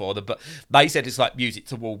speak for them, but they said it's like music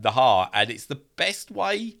to warm the heart, and it's the best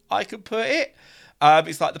way I can put it.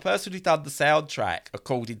 It's the person who done the soundtrack,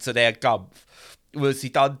 according to their gump, he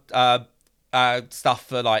done stuff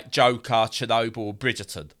for Joker, Chernobyl, and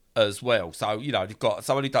Bridgerton as well. So you've got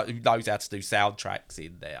someone who knows how to do soundtracks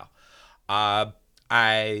in there, and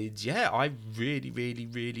yeah, I really, really,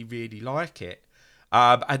 really, really like it.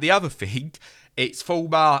 And the other thing, it's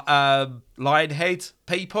former Lionhead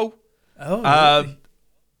people. Oh, really?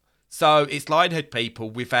 So it's Lionhead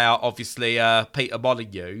people without obviously Peter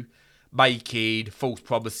Molyneux making false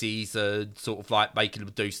promises and sort of making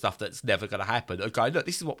them do stuff that's never going to happen. Okay, look,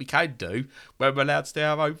 this is what we can do when we're allowed to do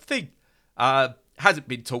our own thing. Hasn't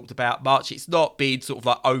been talked about much. It's not been sort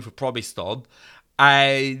of over-promised on.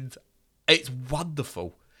 And it's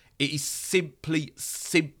wonderful. It is simply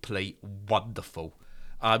wonderful.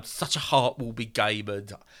 Such a heartwarming game,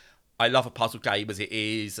 and I love a puzzle game as it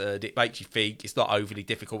is, and it makes you think. It's not overly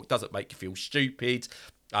difficult. It doesn't make you feel stupid.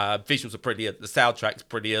 Visuals are brilliant. The soundtrack's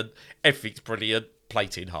brilliant. Everything's brilliant. Play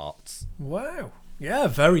Tin Hearts. Wow. Yeah,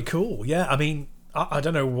 very cool. Yeah, I mean, I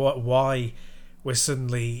don't know why we're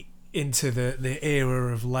suddenly into the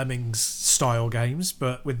era of Lemmings style games,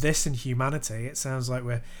 but with this and Humanity, it sounds like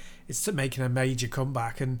it's making a major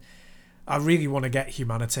comeback, and I really want to get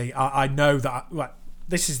Humanity. I know that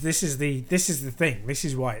this is the thing. This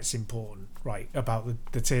is why it's important, right? About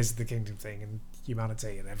the Tears of the Kingdom thing and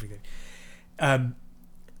Humanity and everything.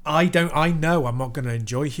 I know I'm not going to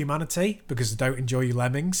enjoy Humanity because I don't enjoy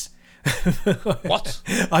Lemmings, What?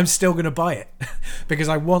 I'm still going to buy it because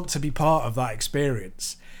I want to be part of that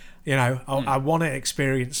experience. You know, I want to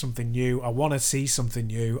experience something new. I want to see something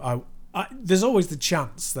new. There's always the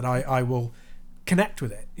chance that I will connect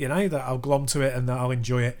with it, you know, that I'll glom to it and that I'll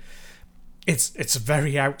enjoy it. It's a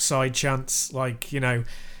very outside chance, like, you know,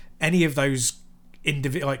 any of those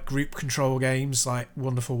like group control games like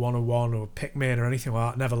Wonderful 101 or Pikmin or anything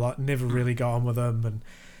like that, never really got on with them. And,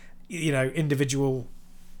 you know, individual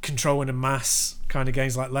controlling a mass kind of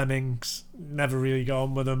games like Lemmings, never really got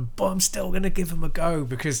on with them, but I'm still going to give them a go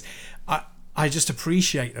because I just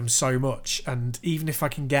appreciate them so much, and even if I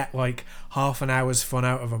can get like half an hour's fun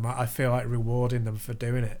out of them, I feel like rewarding them for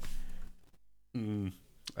doing it.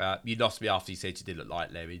 You lost me after you said you didn't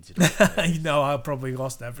like Lemmings. No, I probably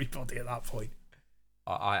lost everybody at that point.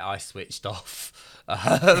 I switched off.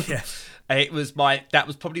 Yeah. That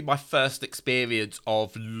was probably my first experience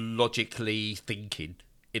of logically thinking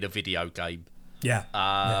in a video game. Yeah.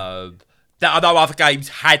 That I know other games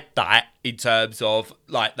had that in terms of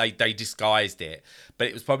like they disguised it, but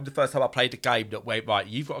it was probably the first time I played a game that went, right,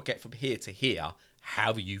 you've got to get from here to here.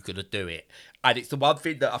 How are you going to do it? And it's the one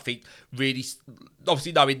thing that I think really,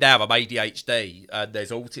 obviously knowing now I'm ADHD and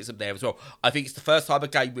there's autism there as well, I think it's the first time a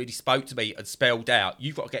game really spoke to me and spelled out,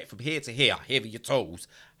 you've got to get from here to here, here are your tools,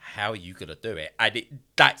 how are you going to do it? And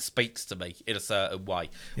that speaks to me in a certain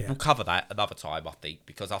way. Yeah. We'll cover that another time, I think,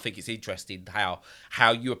 because I think it's interesting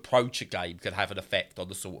how you approach a game can have an effect on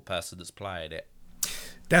the sort of person that's playing it.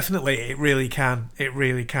 Definitely, it really can. It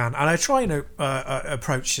really can. And I try and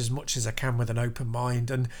approach as much as I can with an open mind.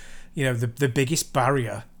 And, you know, the biggest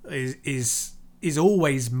barrier is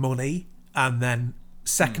always money, and then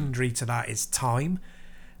secondary to that is time,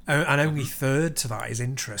 and only third to that is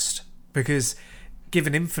interest. Because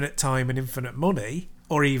given infinite time and infinite money,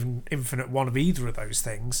 or even infinite one of either of those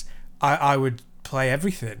things, I would play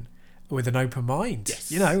everything with an open mind. Yes.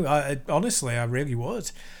 You know, honestly, I really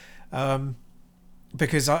would.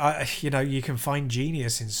 Because I you know, you can find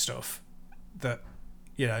genius in stuff that,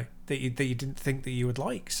 you know, that you didn't think that you would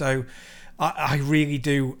like. So I really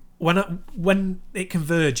do, when it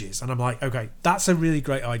converges and I'm like, okay, that's a really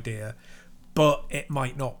great idea, but it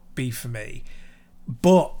might not be for me,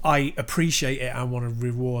 but I appreciate it, I want to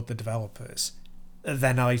reward the developers,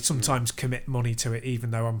 then I sometimes commit money to it,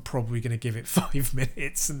 even though I'm probably going to give it 5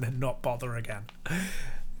 minutes and then not bother again.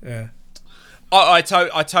 Yeah. I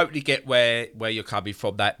totally get where you're coming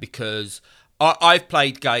from that, because I've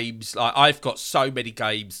played games, like I've got so many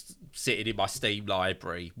games sitting in my Steam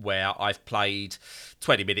library where I've played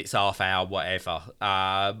 20 minutes, half hour, whatever,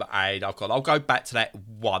 and I'll go back to that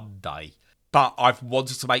one day, but I've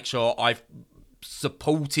wanted to make sure I've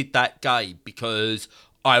supported that game because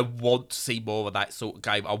I want to see more of that sort of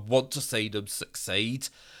game. I want to see them succeed,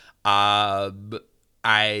 and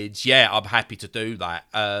yeah, I'm happy to do that.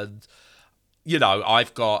 And you know,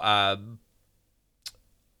 I've got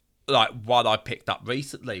like one I picked up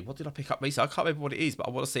recently. What did I pick up recently? I can't remember what it is, but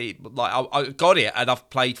I want to see it. Like I got it and I've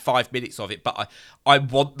played 5 minutes of it, but I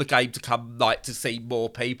want the game to come, like, to see more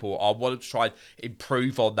people. I want to try and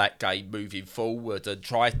improve on that game moving forward and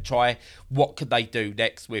try what can they do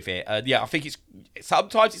next with it. And yeah, I think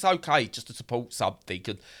sometimes it's okay just to support something.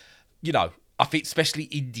 And you know, I think especially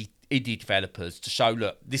indie developers to show,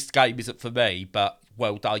 look, this game isn't for me, but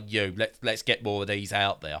well done you. Let's get more of these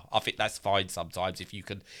out there. I think that's fine sometimes if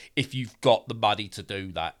you've got the money to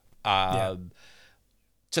do that.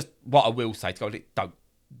 Just what I will say to go,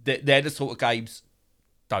 they're the sort of games.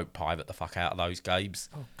 Don't pirate the fuck out of those games.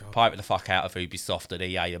 Oh, God. Pirate the fuck out of Ubisoft and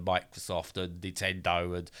EA and Microsoft and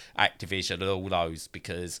Nintendo and Activision and all those,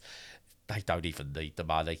 because they don't even need the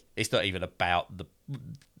money. It's not even about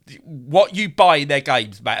what you buy in their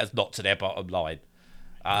games matters not to their bottom line.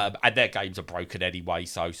 And their games are broken anyway,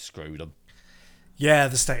 so screw them. Yeah,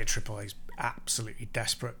 the state of AAA is absolutely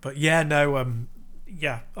desperate. But yeah, no,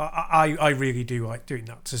 yeah, I really do like doing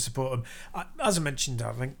that to support them. As I mentioned,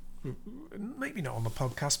 I think, maybe not on the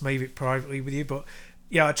podcast, maybe privately with you, but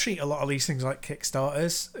yeah, I treat a lot of these things like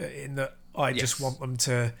Kickstarters, in that I just want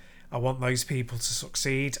I want those people to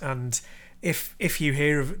succeed. And if you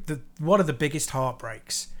hear of one of the biggest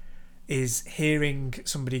heartbreaks is hearing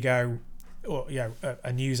somebody go, or you know,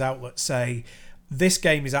 a news outlet say, this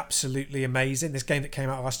game is absolutely amazing, this game that came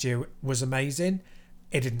out last year was amazing,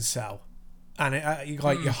 it didn't sell, and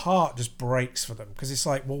your heart just breaks for them, because it's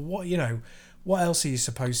like, well, what else are you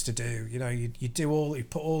supposed to do? You know, you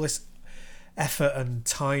put all this effort and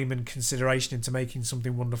time and consideration into making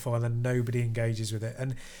something wonderful, and then nobody engages with it.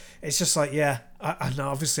 And it's just like, and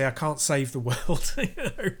obviously I can't save the world,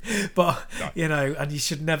 but and you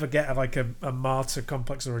should never get like a martyr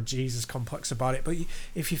complex or a Jesus complex about it. But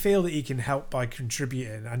if you feel that you can help by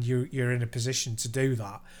contributing and you're in a position to do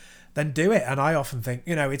that, then do it. And I often think,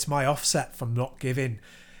 it's my offset from not giving.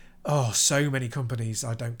 Oh, so many companies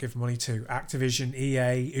I don't give money to. Activision,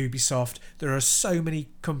 EA, Ubisoft. There are so many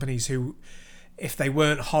companies who, if they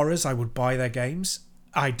weren't horrors, I would buy their games.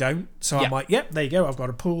 I don't. So I'm like, there you go. I've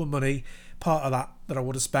got a pool of money. Part of that I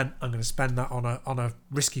would have spent, I'm going to spend that on a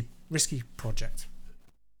risky project.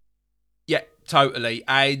 Yeah, totally.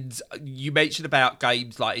 And you mentioned about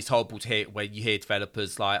games like it's horrible to hear when you hear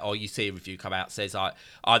developers like, you see a review come out says like,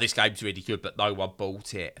 this game's really good, but no one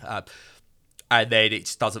bought it. And then it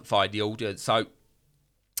just doesn't find the audience. So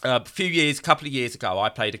couple of years ago, I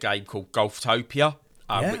played a game called Golftopia,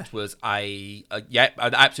 which was an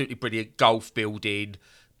absolutely brilliant golf building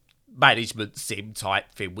management sim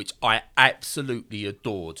type thing, which I absolutely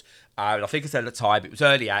adored. And I think I said at the time it was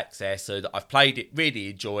early access, and I've played it, really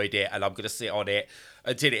enjoyed it, and I'm going to sit on it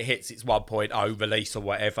until it hits its 1.0 release or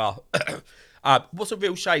whatever. What's a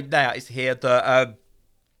real shame now is here that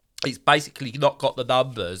it's basically not got the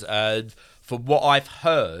numbers, and from what I've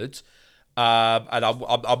heard, and I'm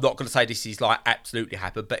not going to say this is like absolutely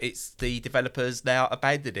happened, but it's the developers now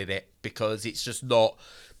abandoning it because it's just not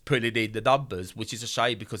putting in the numbers, which is a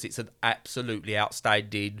shame because it's an absolutely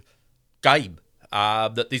outstanding game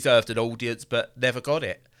that deserved an audience but never got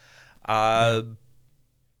it. And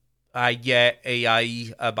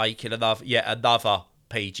EA are making another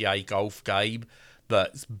PGA golf game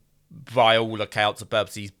that's by all accounts and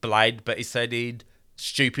purposes bland, but it's selling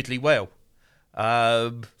stupidly well.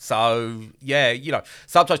 Sometimes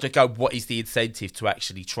I go, what is the incentive to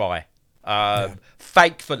actually try?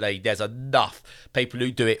 Thankfully, there's enough people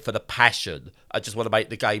who do it for the passion. I just want to make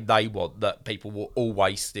the game they want that people will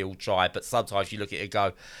always still try. But sometimes you look at it and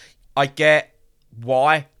go, I get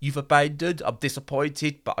why you've abandoned. I'm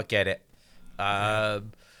disappointed, but I get it.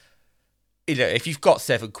 If you've got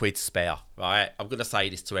 £7 spare, right? I'm going to say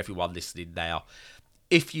this to everyone listening now.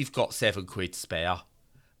 If you've got £7 spare,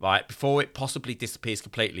 right, before it possibly disappears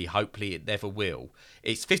completely, hopefully it never will,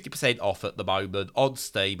 it's 50% off at the moment on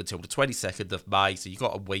Steam until the 22nd of May, so you've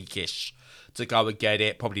got a weekish to go and get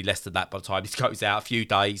it, probably less than that by the time this goes out, a few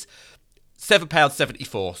days.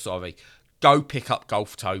 £7.74, sorry. Go pick up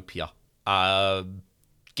Golftopia.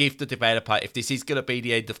 Give the developer, if this is going to be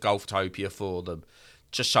the end of Golftopia for them,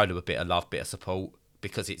 just show them a bit of love, bit of support,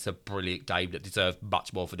 because it's a brilliant game that deserves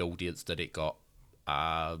much more of an audience than it got.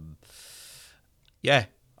 I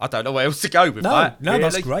don't know where else to go with that. No, really.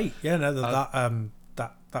 That's great. Yeah,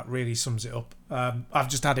 that really sums it up. I've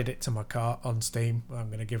just added it to my cart on Steam. I'm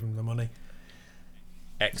going to give them the money.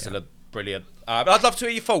 Excellent, brilliant. I'd love to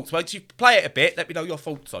hear your thoughts. Once you play it a bit, let me know your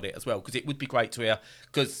thoughts on it as well, because it would be great to hear.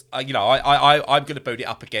 Because I'm going to boot it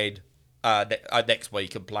up again next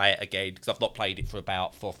week and play it again, because I've not played it for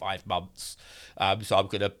about 4 or 5 months. So I'm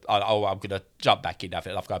gonna jump back in and have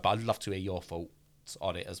it. But I'd love to hear your thoughts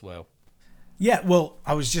on it as well. Yeah, well,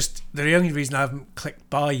 the only reason I haven't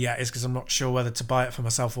clicked buy yet is because I'm not sure whether to buy it for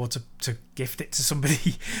myself or to gift it to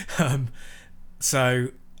somebody. So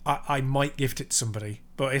I might gift it to somebody.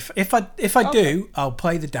 But if I do, I'll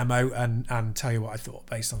play the demo and tell you what I thought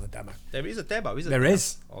based on the demo. There is a demo, isn't there? There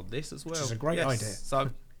is. On this as well. Which is a great idea.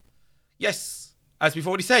 So, yes, as we've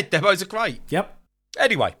already said, demos are great. Yep.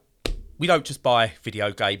 Anyway, we don't just buy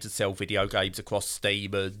video games and sell video games across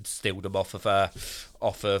Steam and steal them off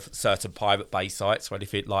of certain Pirate Bay sites or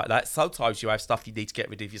anything like that. Sometimes you have stuff you need to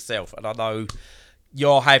get rid of yourself. And I know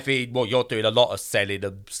you're doing a lot of selling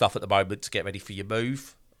and stuff at the moment to get ready for your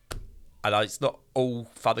move. And it's not all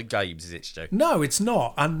fun and games, is it, Stu? No, it's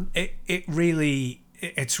not. And it's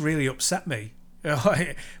really upset me.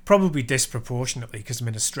 Probably disproportionately, because I'm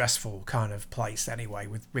in a stressful kind of place anyway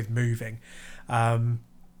with moving.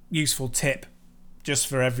 Useful tip just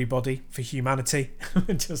for everybody, for humanity,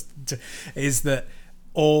 is that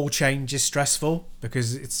all change is stressful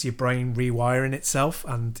because it's your brain rewiring itself,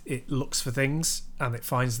 and it looks for things and it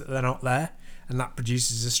finds that they're not there, and that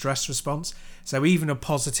produces a stress response. So even a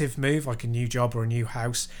positive move like a new job or a new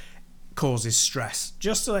house causes stress,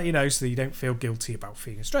 just to let you know, so that you don't feel guilty about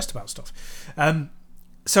feeling stressed about stuff.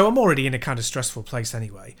 So I'm already in a kind of stressful place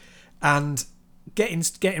anyway, and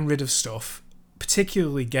getting rid of stuff,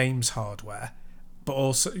 particularly games hardware, but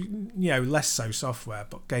also less so software,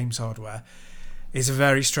 but games hardware, is a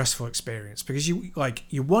very stressful experience, because you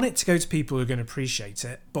want it to go to people who are going to appreciate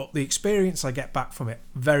it, but the experience I get back from it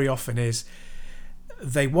very often is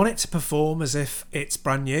they want it to perform as if it's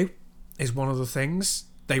brand new, is one of the things.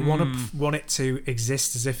 They want it to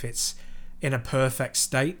exist as if it's in a perfect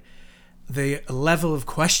state. The level of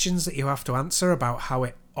questions that you have to answer about how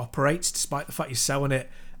it operates, despite the fact you're selling it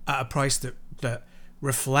at a price that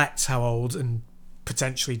reflects how old and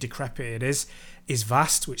potentially decrepit it is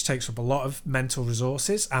vast, which takes up a lot of mental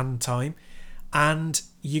resources and time. And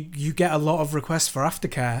you get a lot of requests for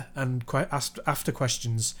aftercare and after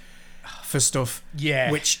questions for stuff,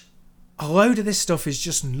 which a load of this stuff is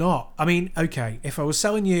just not. I mean, okay, if I was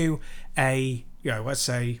selling you let's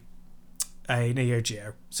say a Neo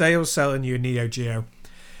Geo, say I was selling you a Neo Geo,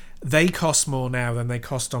 they cost more now than they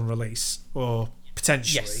cost on release, or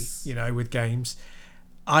potentially, with games.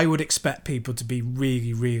 I would expect people to be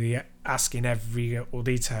really, really asking every little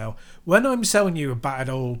detail. When I'm selling you a battered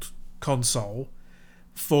old console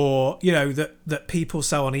for, that people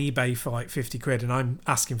sell on eBay for like 50 quid and I'm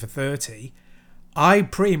asking for 30, I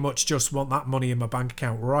pretty much just want that money in my bank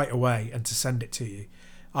account right away and to send it to you.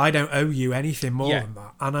 I don't owe you anything more than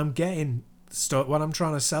that. And I'm getting stuff when I'm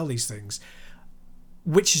trying to sell these things,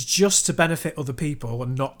 which is just to benefit other people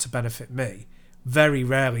and not to benefit me. Very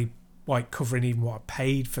rarely like covering even what I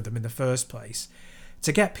paid for them in the first place.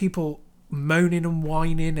 To get people moaning and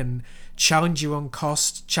whining and challenge you on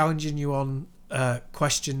cost, challenging you on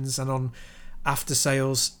questions and on after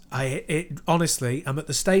sales, honestly, I'm at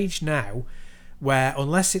the stage now where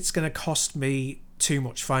unless it's going to cost me too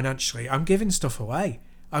much financially, I'm giving stuff away.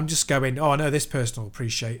 I'm just going, I know this person will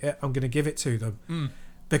appreciate it, I'm going to give it to them.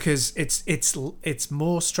 Because it's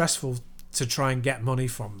more stressful to try and get money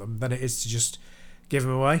from them than it is to just give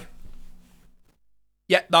them away.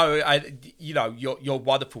 Yeah, no, you're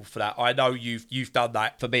wonderful for that. I know you've done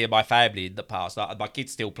that for me and my family in the past. My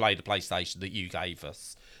kids still play the PlayStation that you gave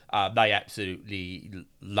us. They absolutely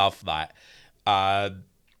love that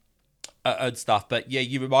and stuff. But yeah,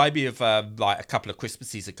 you remind me of like a couple of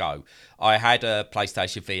Christmases ago. I had a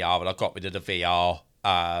PlayStation VR and I got rid of the VR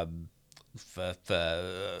for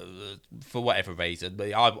whatever reason.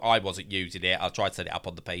 I wasn't using it. I tried to set it up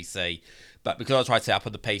on the PC. But because I tried to set up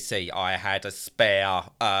on the PC, I had a spare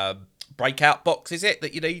breakout box, is it,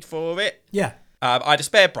 that you need for it? Yeah. I had a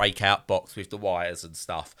spare breakout box with the wires and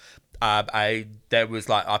stuff. And there was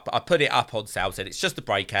like, I put it up on sale, said it's just a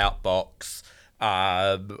breakout box.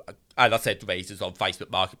 And I said the reasons on Facebook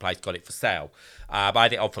Marketplace, got it for sale. I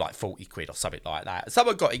had it on for like 40 quid or something like that. And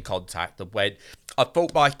someone got in contact and went, I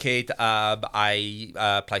bought my kid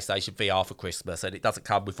a PlayStation VR for Christmas and it doesn't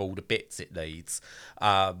come with all the bits it needs.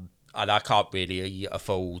 And I can't really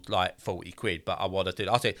afford like 40 quid, but I want to do it.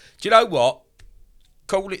 I said, do you know what?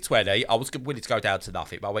 Call it 20. I was willing to go down to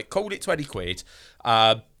nothing, but I went, call it 20 quid.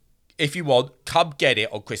 If you want, come get it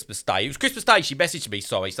on Christmas Day. It was Christmas Day. She messaged me,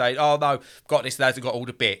 saying, oh no, got this and hasn't got all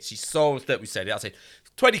the bits. She saw that we said it. I said,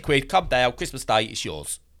 20 quid, come down, Christmas Day, it's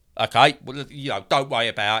yours. Okay? Well, don't worry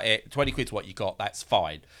about it. 20 quid's what you got. That's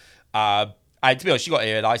fine. And to be honest, she got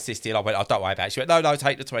here and I insisted. I went, oh, don't worry about it. She went, no,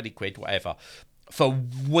 take the 20 quid, whatever. For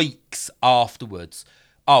weeks afterwards,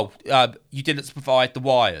 you didn't provide the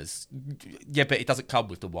wires. Yeah, but it doesn't come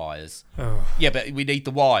with the wires. Oh. Yeah, but we need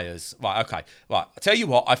the wires. Right, okay. Right, I'll tell you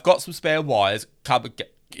what, I've got some spare wires. Come and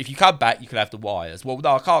get. If you come back, you can have the wires. Well,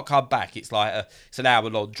 no, I can't come back. It's like it's an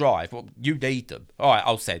hour-long drive. Well, you need them. All right,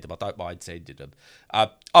 I'll send them. I don't mind sending them.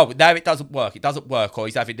 Now it doesn't work. It doesn't work, or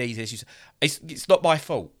he's having these issues. It's not my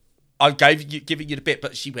fault. I'm giving you the bit,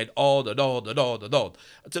 but she went on and on and on and on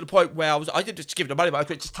to the point where I didn't just give her the money back. I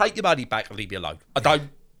went, just take your money back and leave me alone. I don't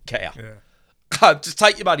care. Yeah. Just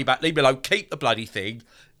take your money back, leave me alone. Keep the bloody thing.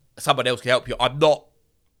 Someone else can help you. I'm not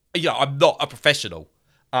a professional.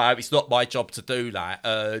 It's not my job to do that.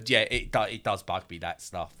 It does bug me, that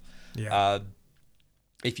stuff. Yeah.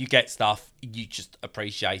 If you get stuff, you just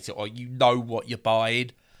appreciate it, or you know what you're buying.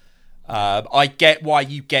 I get why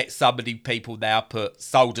you get some of the people now put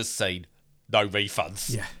sold as seen, no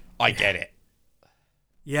refunds. Yeah, I get it.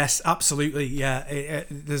 Yes, absolutely. Yeah,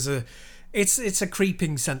 it's a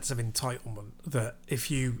creeping sense of entitlement that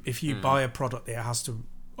if you buy a product, it has to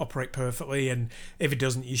operate perfectly, and if it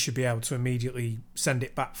doesn't, you should be able to immediately send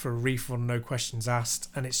it back for a refund, no questions asked.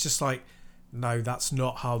 And it's just like, no, that's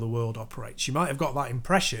not how the world operates. You might have got that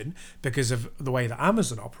impression because of the way that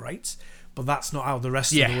Amazon operates, but that's not how the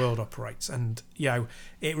rest of the world operates. And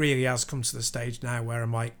it really has come to the stage now where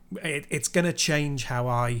it's going to change how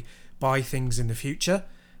I buy things in the future.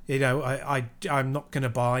 I'm not going to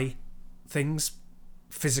buy things,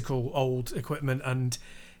 physical old equipment, and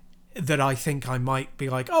that I think I might be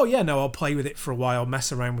like, oh yeah, no, I'll play with it for a while,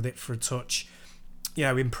 mess around with it for a touch,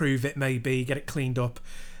 improve it maybe, get it cleaned up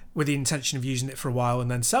with the intention of using it for a while and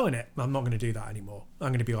then selling it. I'm not going to do that anymore. I'm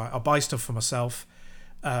going to be like, I'll buy stuff for myself.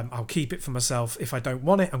 I'll keep it for myself. If I don't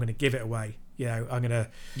want it, I'm going to give it away.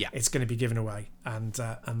 It's going to be given away, and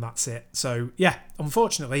that's it. So yeah,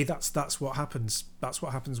 unfortunately, that's what happens. That's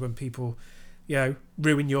what happens when people,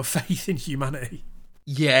 ruin your faith in humanity.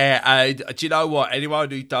 Yeah, and do you know what? Anyone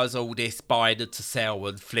who does all this buying and to sell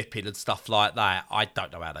and flipping and stuff like that, I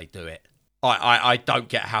don't know how they do it. I don't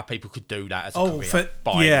get how people could do that as a career.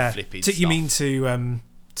 Buying and flipping stuff. You mean to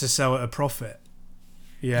sell at a profit?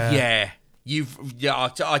 Yeah. Yeah. I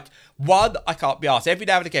can't be asked. Every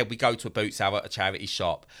now and again, we go to a boot sale at a charity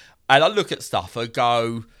shop, and I look at stuff and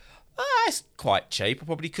go, it's quite cheap. I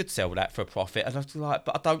probably could sell that for a profit. And I'm like,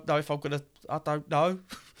 but I don't know if I'm gonna. I don't know.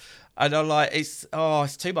 And I'm like, it's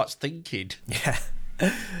too much thinking. Yeah,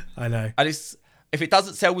 I know. And if it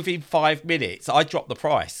doesn't sell within 5 minutes, I drop the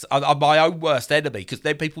price. I'm my own worst enemy, because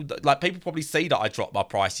then people probably see that I drop my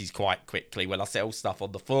prices quite quickly when I sell stuff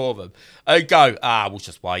on the forum and go, we'll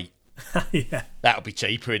just wait. Yeah, that'll be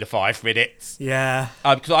cheaper in 5 minutes. Yeah,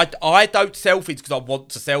 because I don't sell things because I want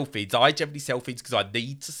to sell things. I generally sell things because I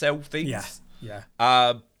need to sell things. Yeah.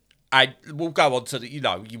 And we'll go on to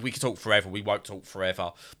we can talk forever. We won't talk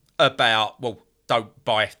forever about, don't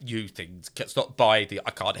buy new things. Stop buying it.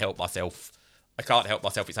 I can't help myself. It's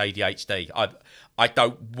ADHD. I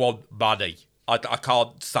don't want money. I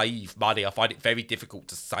can't save money. I find it very difficult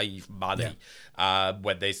to save money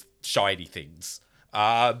when there's shiny things.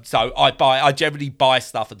 So I generally buy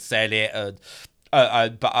stuff and sell it,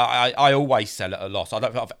 but I always sell at a loss. I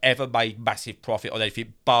don't think I've ever made massive profit on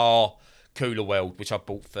anything bar Cooler World, which I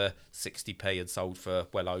bought for 60p and sold for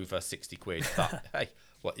well over 60 quid. But hey,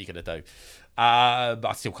 what are you going to do? But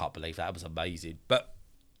I still can't believe that. It was amazing. But,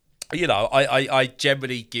 I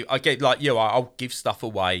generally I'll give stuff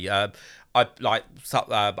away. I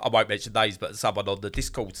won't mention names, but someone on the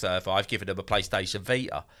Discord server, I've given them a PlayStation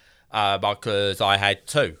Vita because I had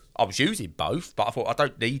two. I was using both, but I thought I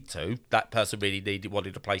don't need to. That person really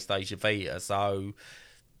wanted a PlayStation Vita, so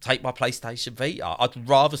take my PlayStation Vita. I'd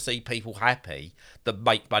rather see people happy than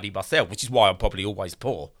make money myself, which is why I'm probably always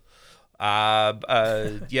poor.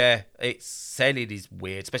 It's selling is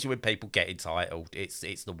weird, especially when people get entitled.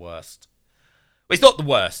 It's the worst. It's not the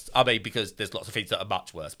worst, I mean, because there's lots of things that are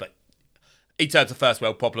much worse, but in terms of first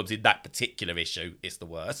world problems in that particular issue, it's the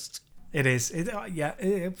worst. It is.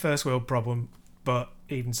 First world problem, but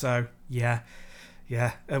even so, yeah.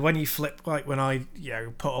 When you flip, like when I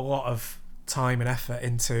put a lot of time and effort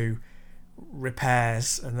into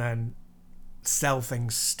repairs and then sell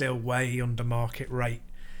things still way under market rate,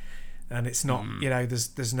 and it's not,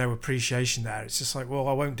 there's no appreciation there. It's just like, well,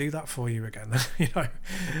 I won't do that for you again.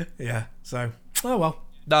 Yeah. So, oh well.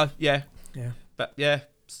 No, yeah. But yeah,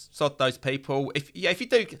 sod those people. If you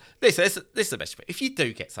do, this is the best. If you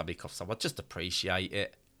do get something off someone, just appreciate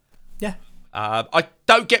it. Yeah. I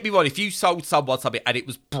don't get me wrong. If you sold someone something and it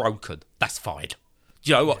was broken, that's fine.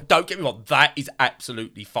 Do you know what? Yeah. Don't get me wrong. That is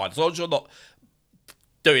absolutely fine, as long as you're not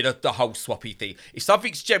doing the whole swappy thing. If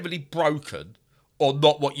something's generally broken or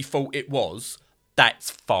not what you thought it was,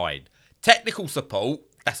 that's fine. Technical support,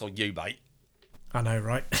 that's on you, mate. I know,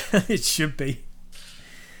 right? It should be.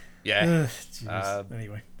 Yeah.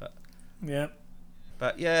 Anyway. But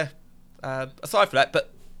yeah. Aside from that,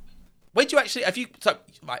 but when do you actually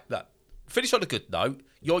look, finish on a good note.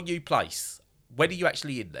 Your new place. When are you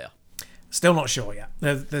actually in there? Still not sure yet.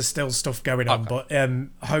 There's still stuff going on, but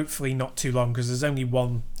hopefully not too long, because there's only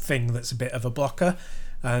one thing that's a bit of a blocker,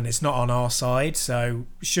 and it's not on our side, so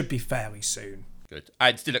it should be fairly soon. Good.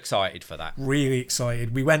 I'm still excited for that. Really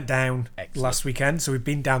excited. We went down last weekend, so we've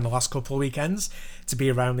been down the last couple of weekends to be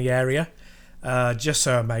around the area. Just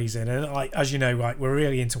so amazing. And as you know, we're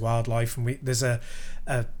really into wildlife, and there's a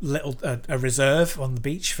reserve on the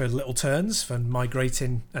beach for little terns, for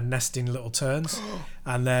migrating and nesting little terns,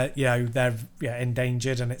 and they're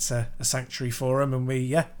endangered, and it's a sanctuary for them. And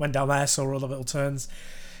we went down there, saw all the little terns,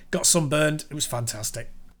 got sunburned. It was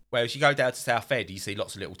fantastic. Well, if you go down to Southend, you see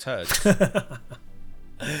lots of little turds.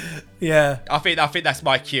 Yeah. I think that's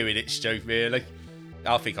my cue in it, Stu, really.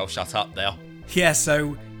 I think I'll shut up now. Yeah,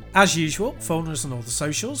 so as usual, follow us on all the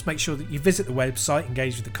socials. Make sure that you visit the website,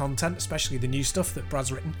 engage with the content, especially the new stuff that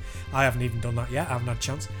Brad's written. I haven't even done that yet. I haven't had a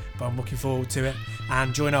chance, but I'm looking forward to it.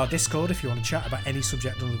 And join our Discord if you want to chat about any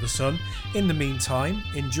subject under the sun. In the meantime,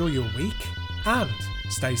 enjoy your week and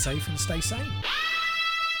stay safe and stay sane.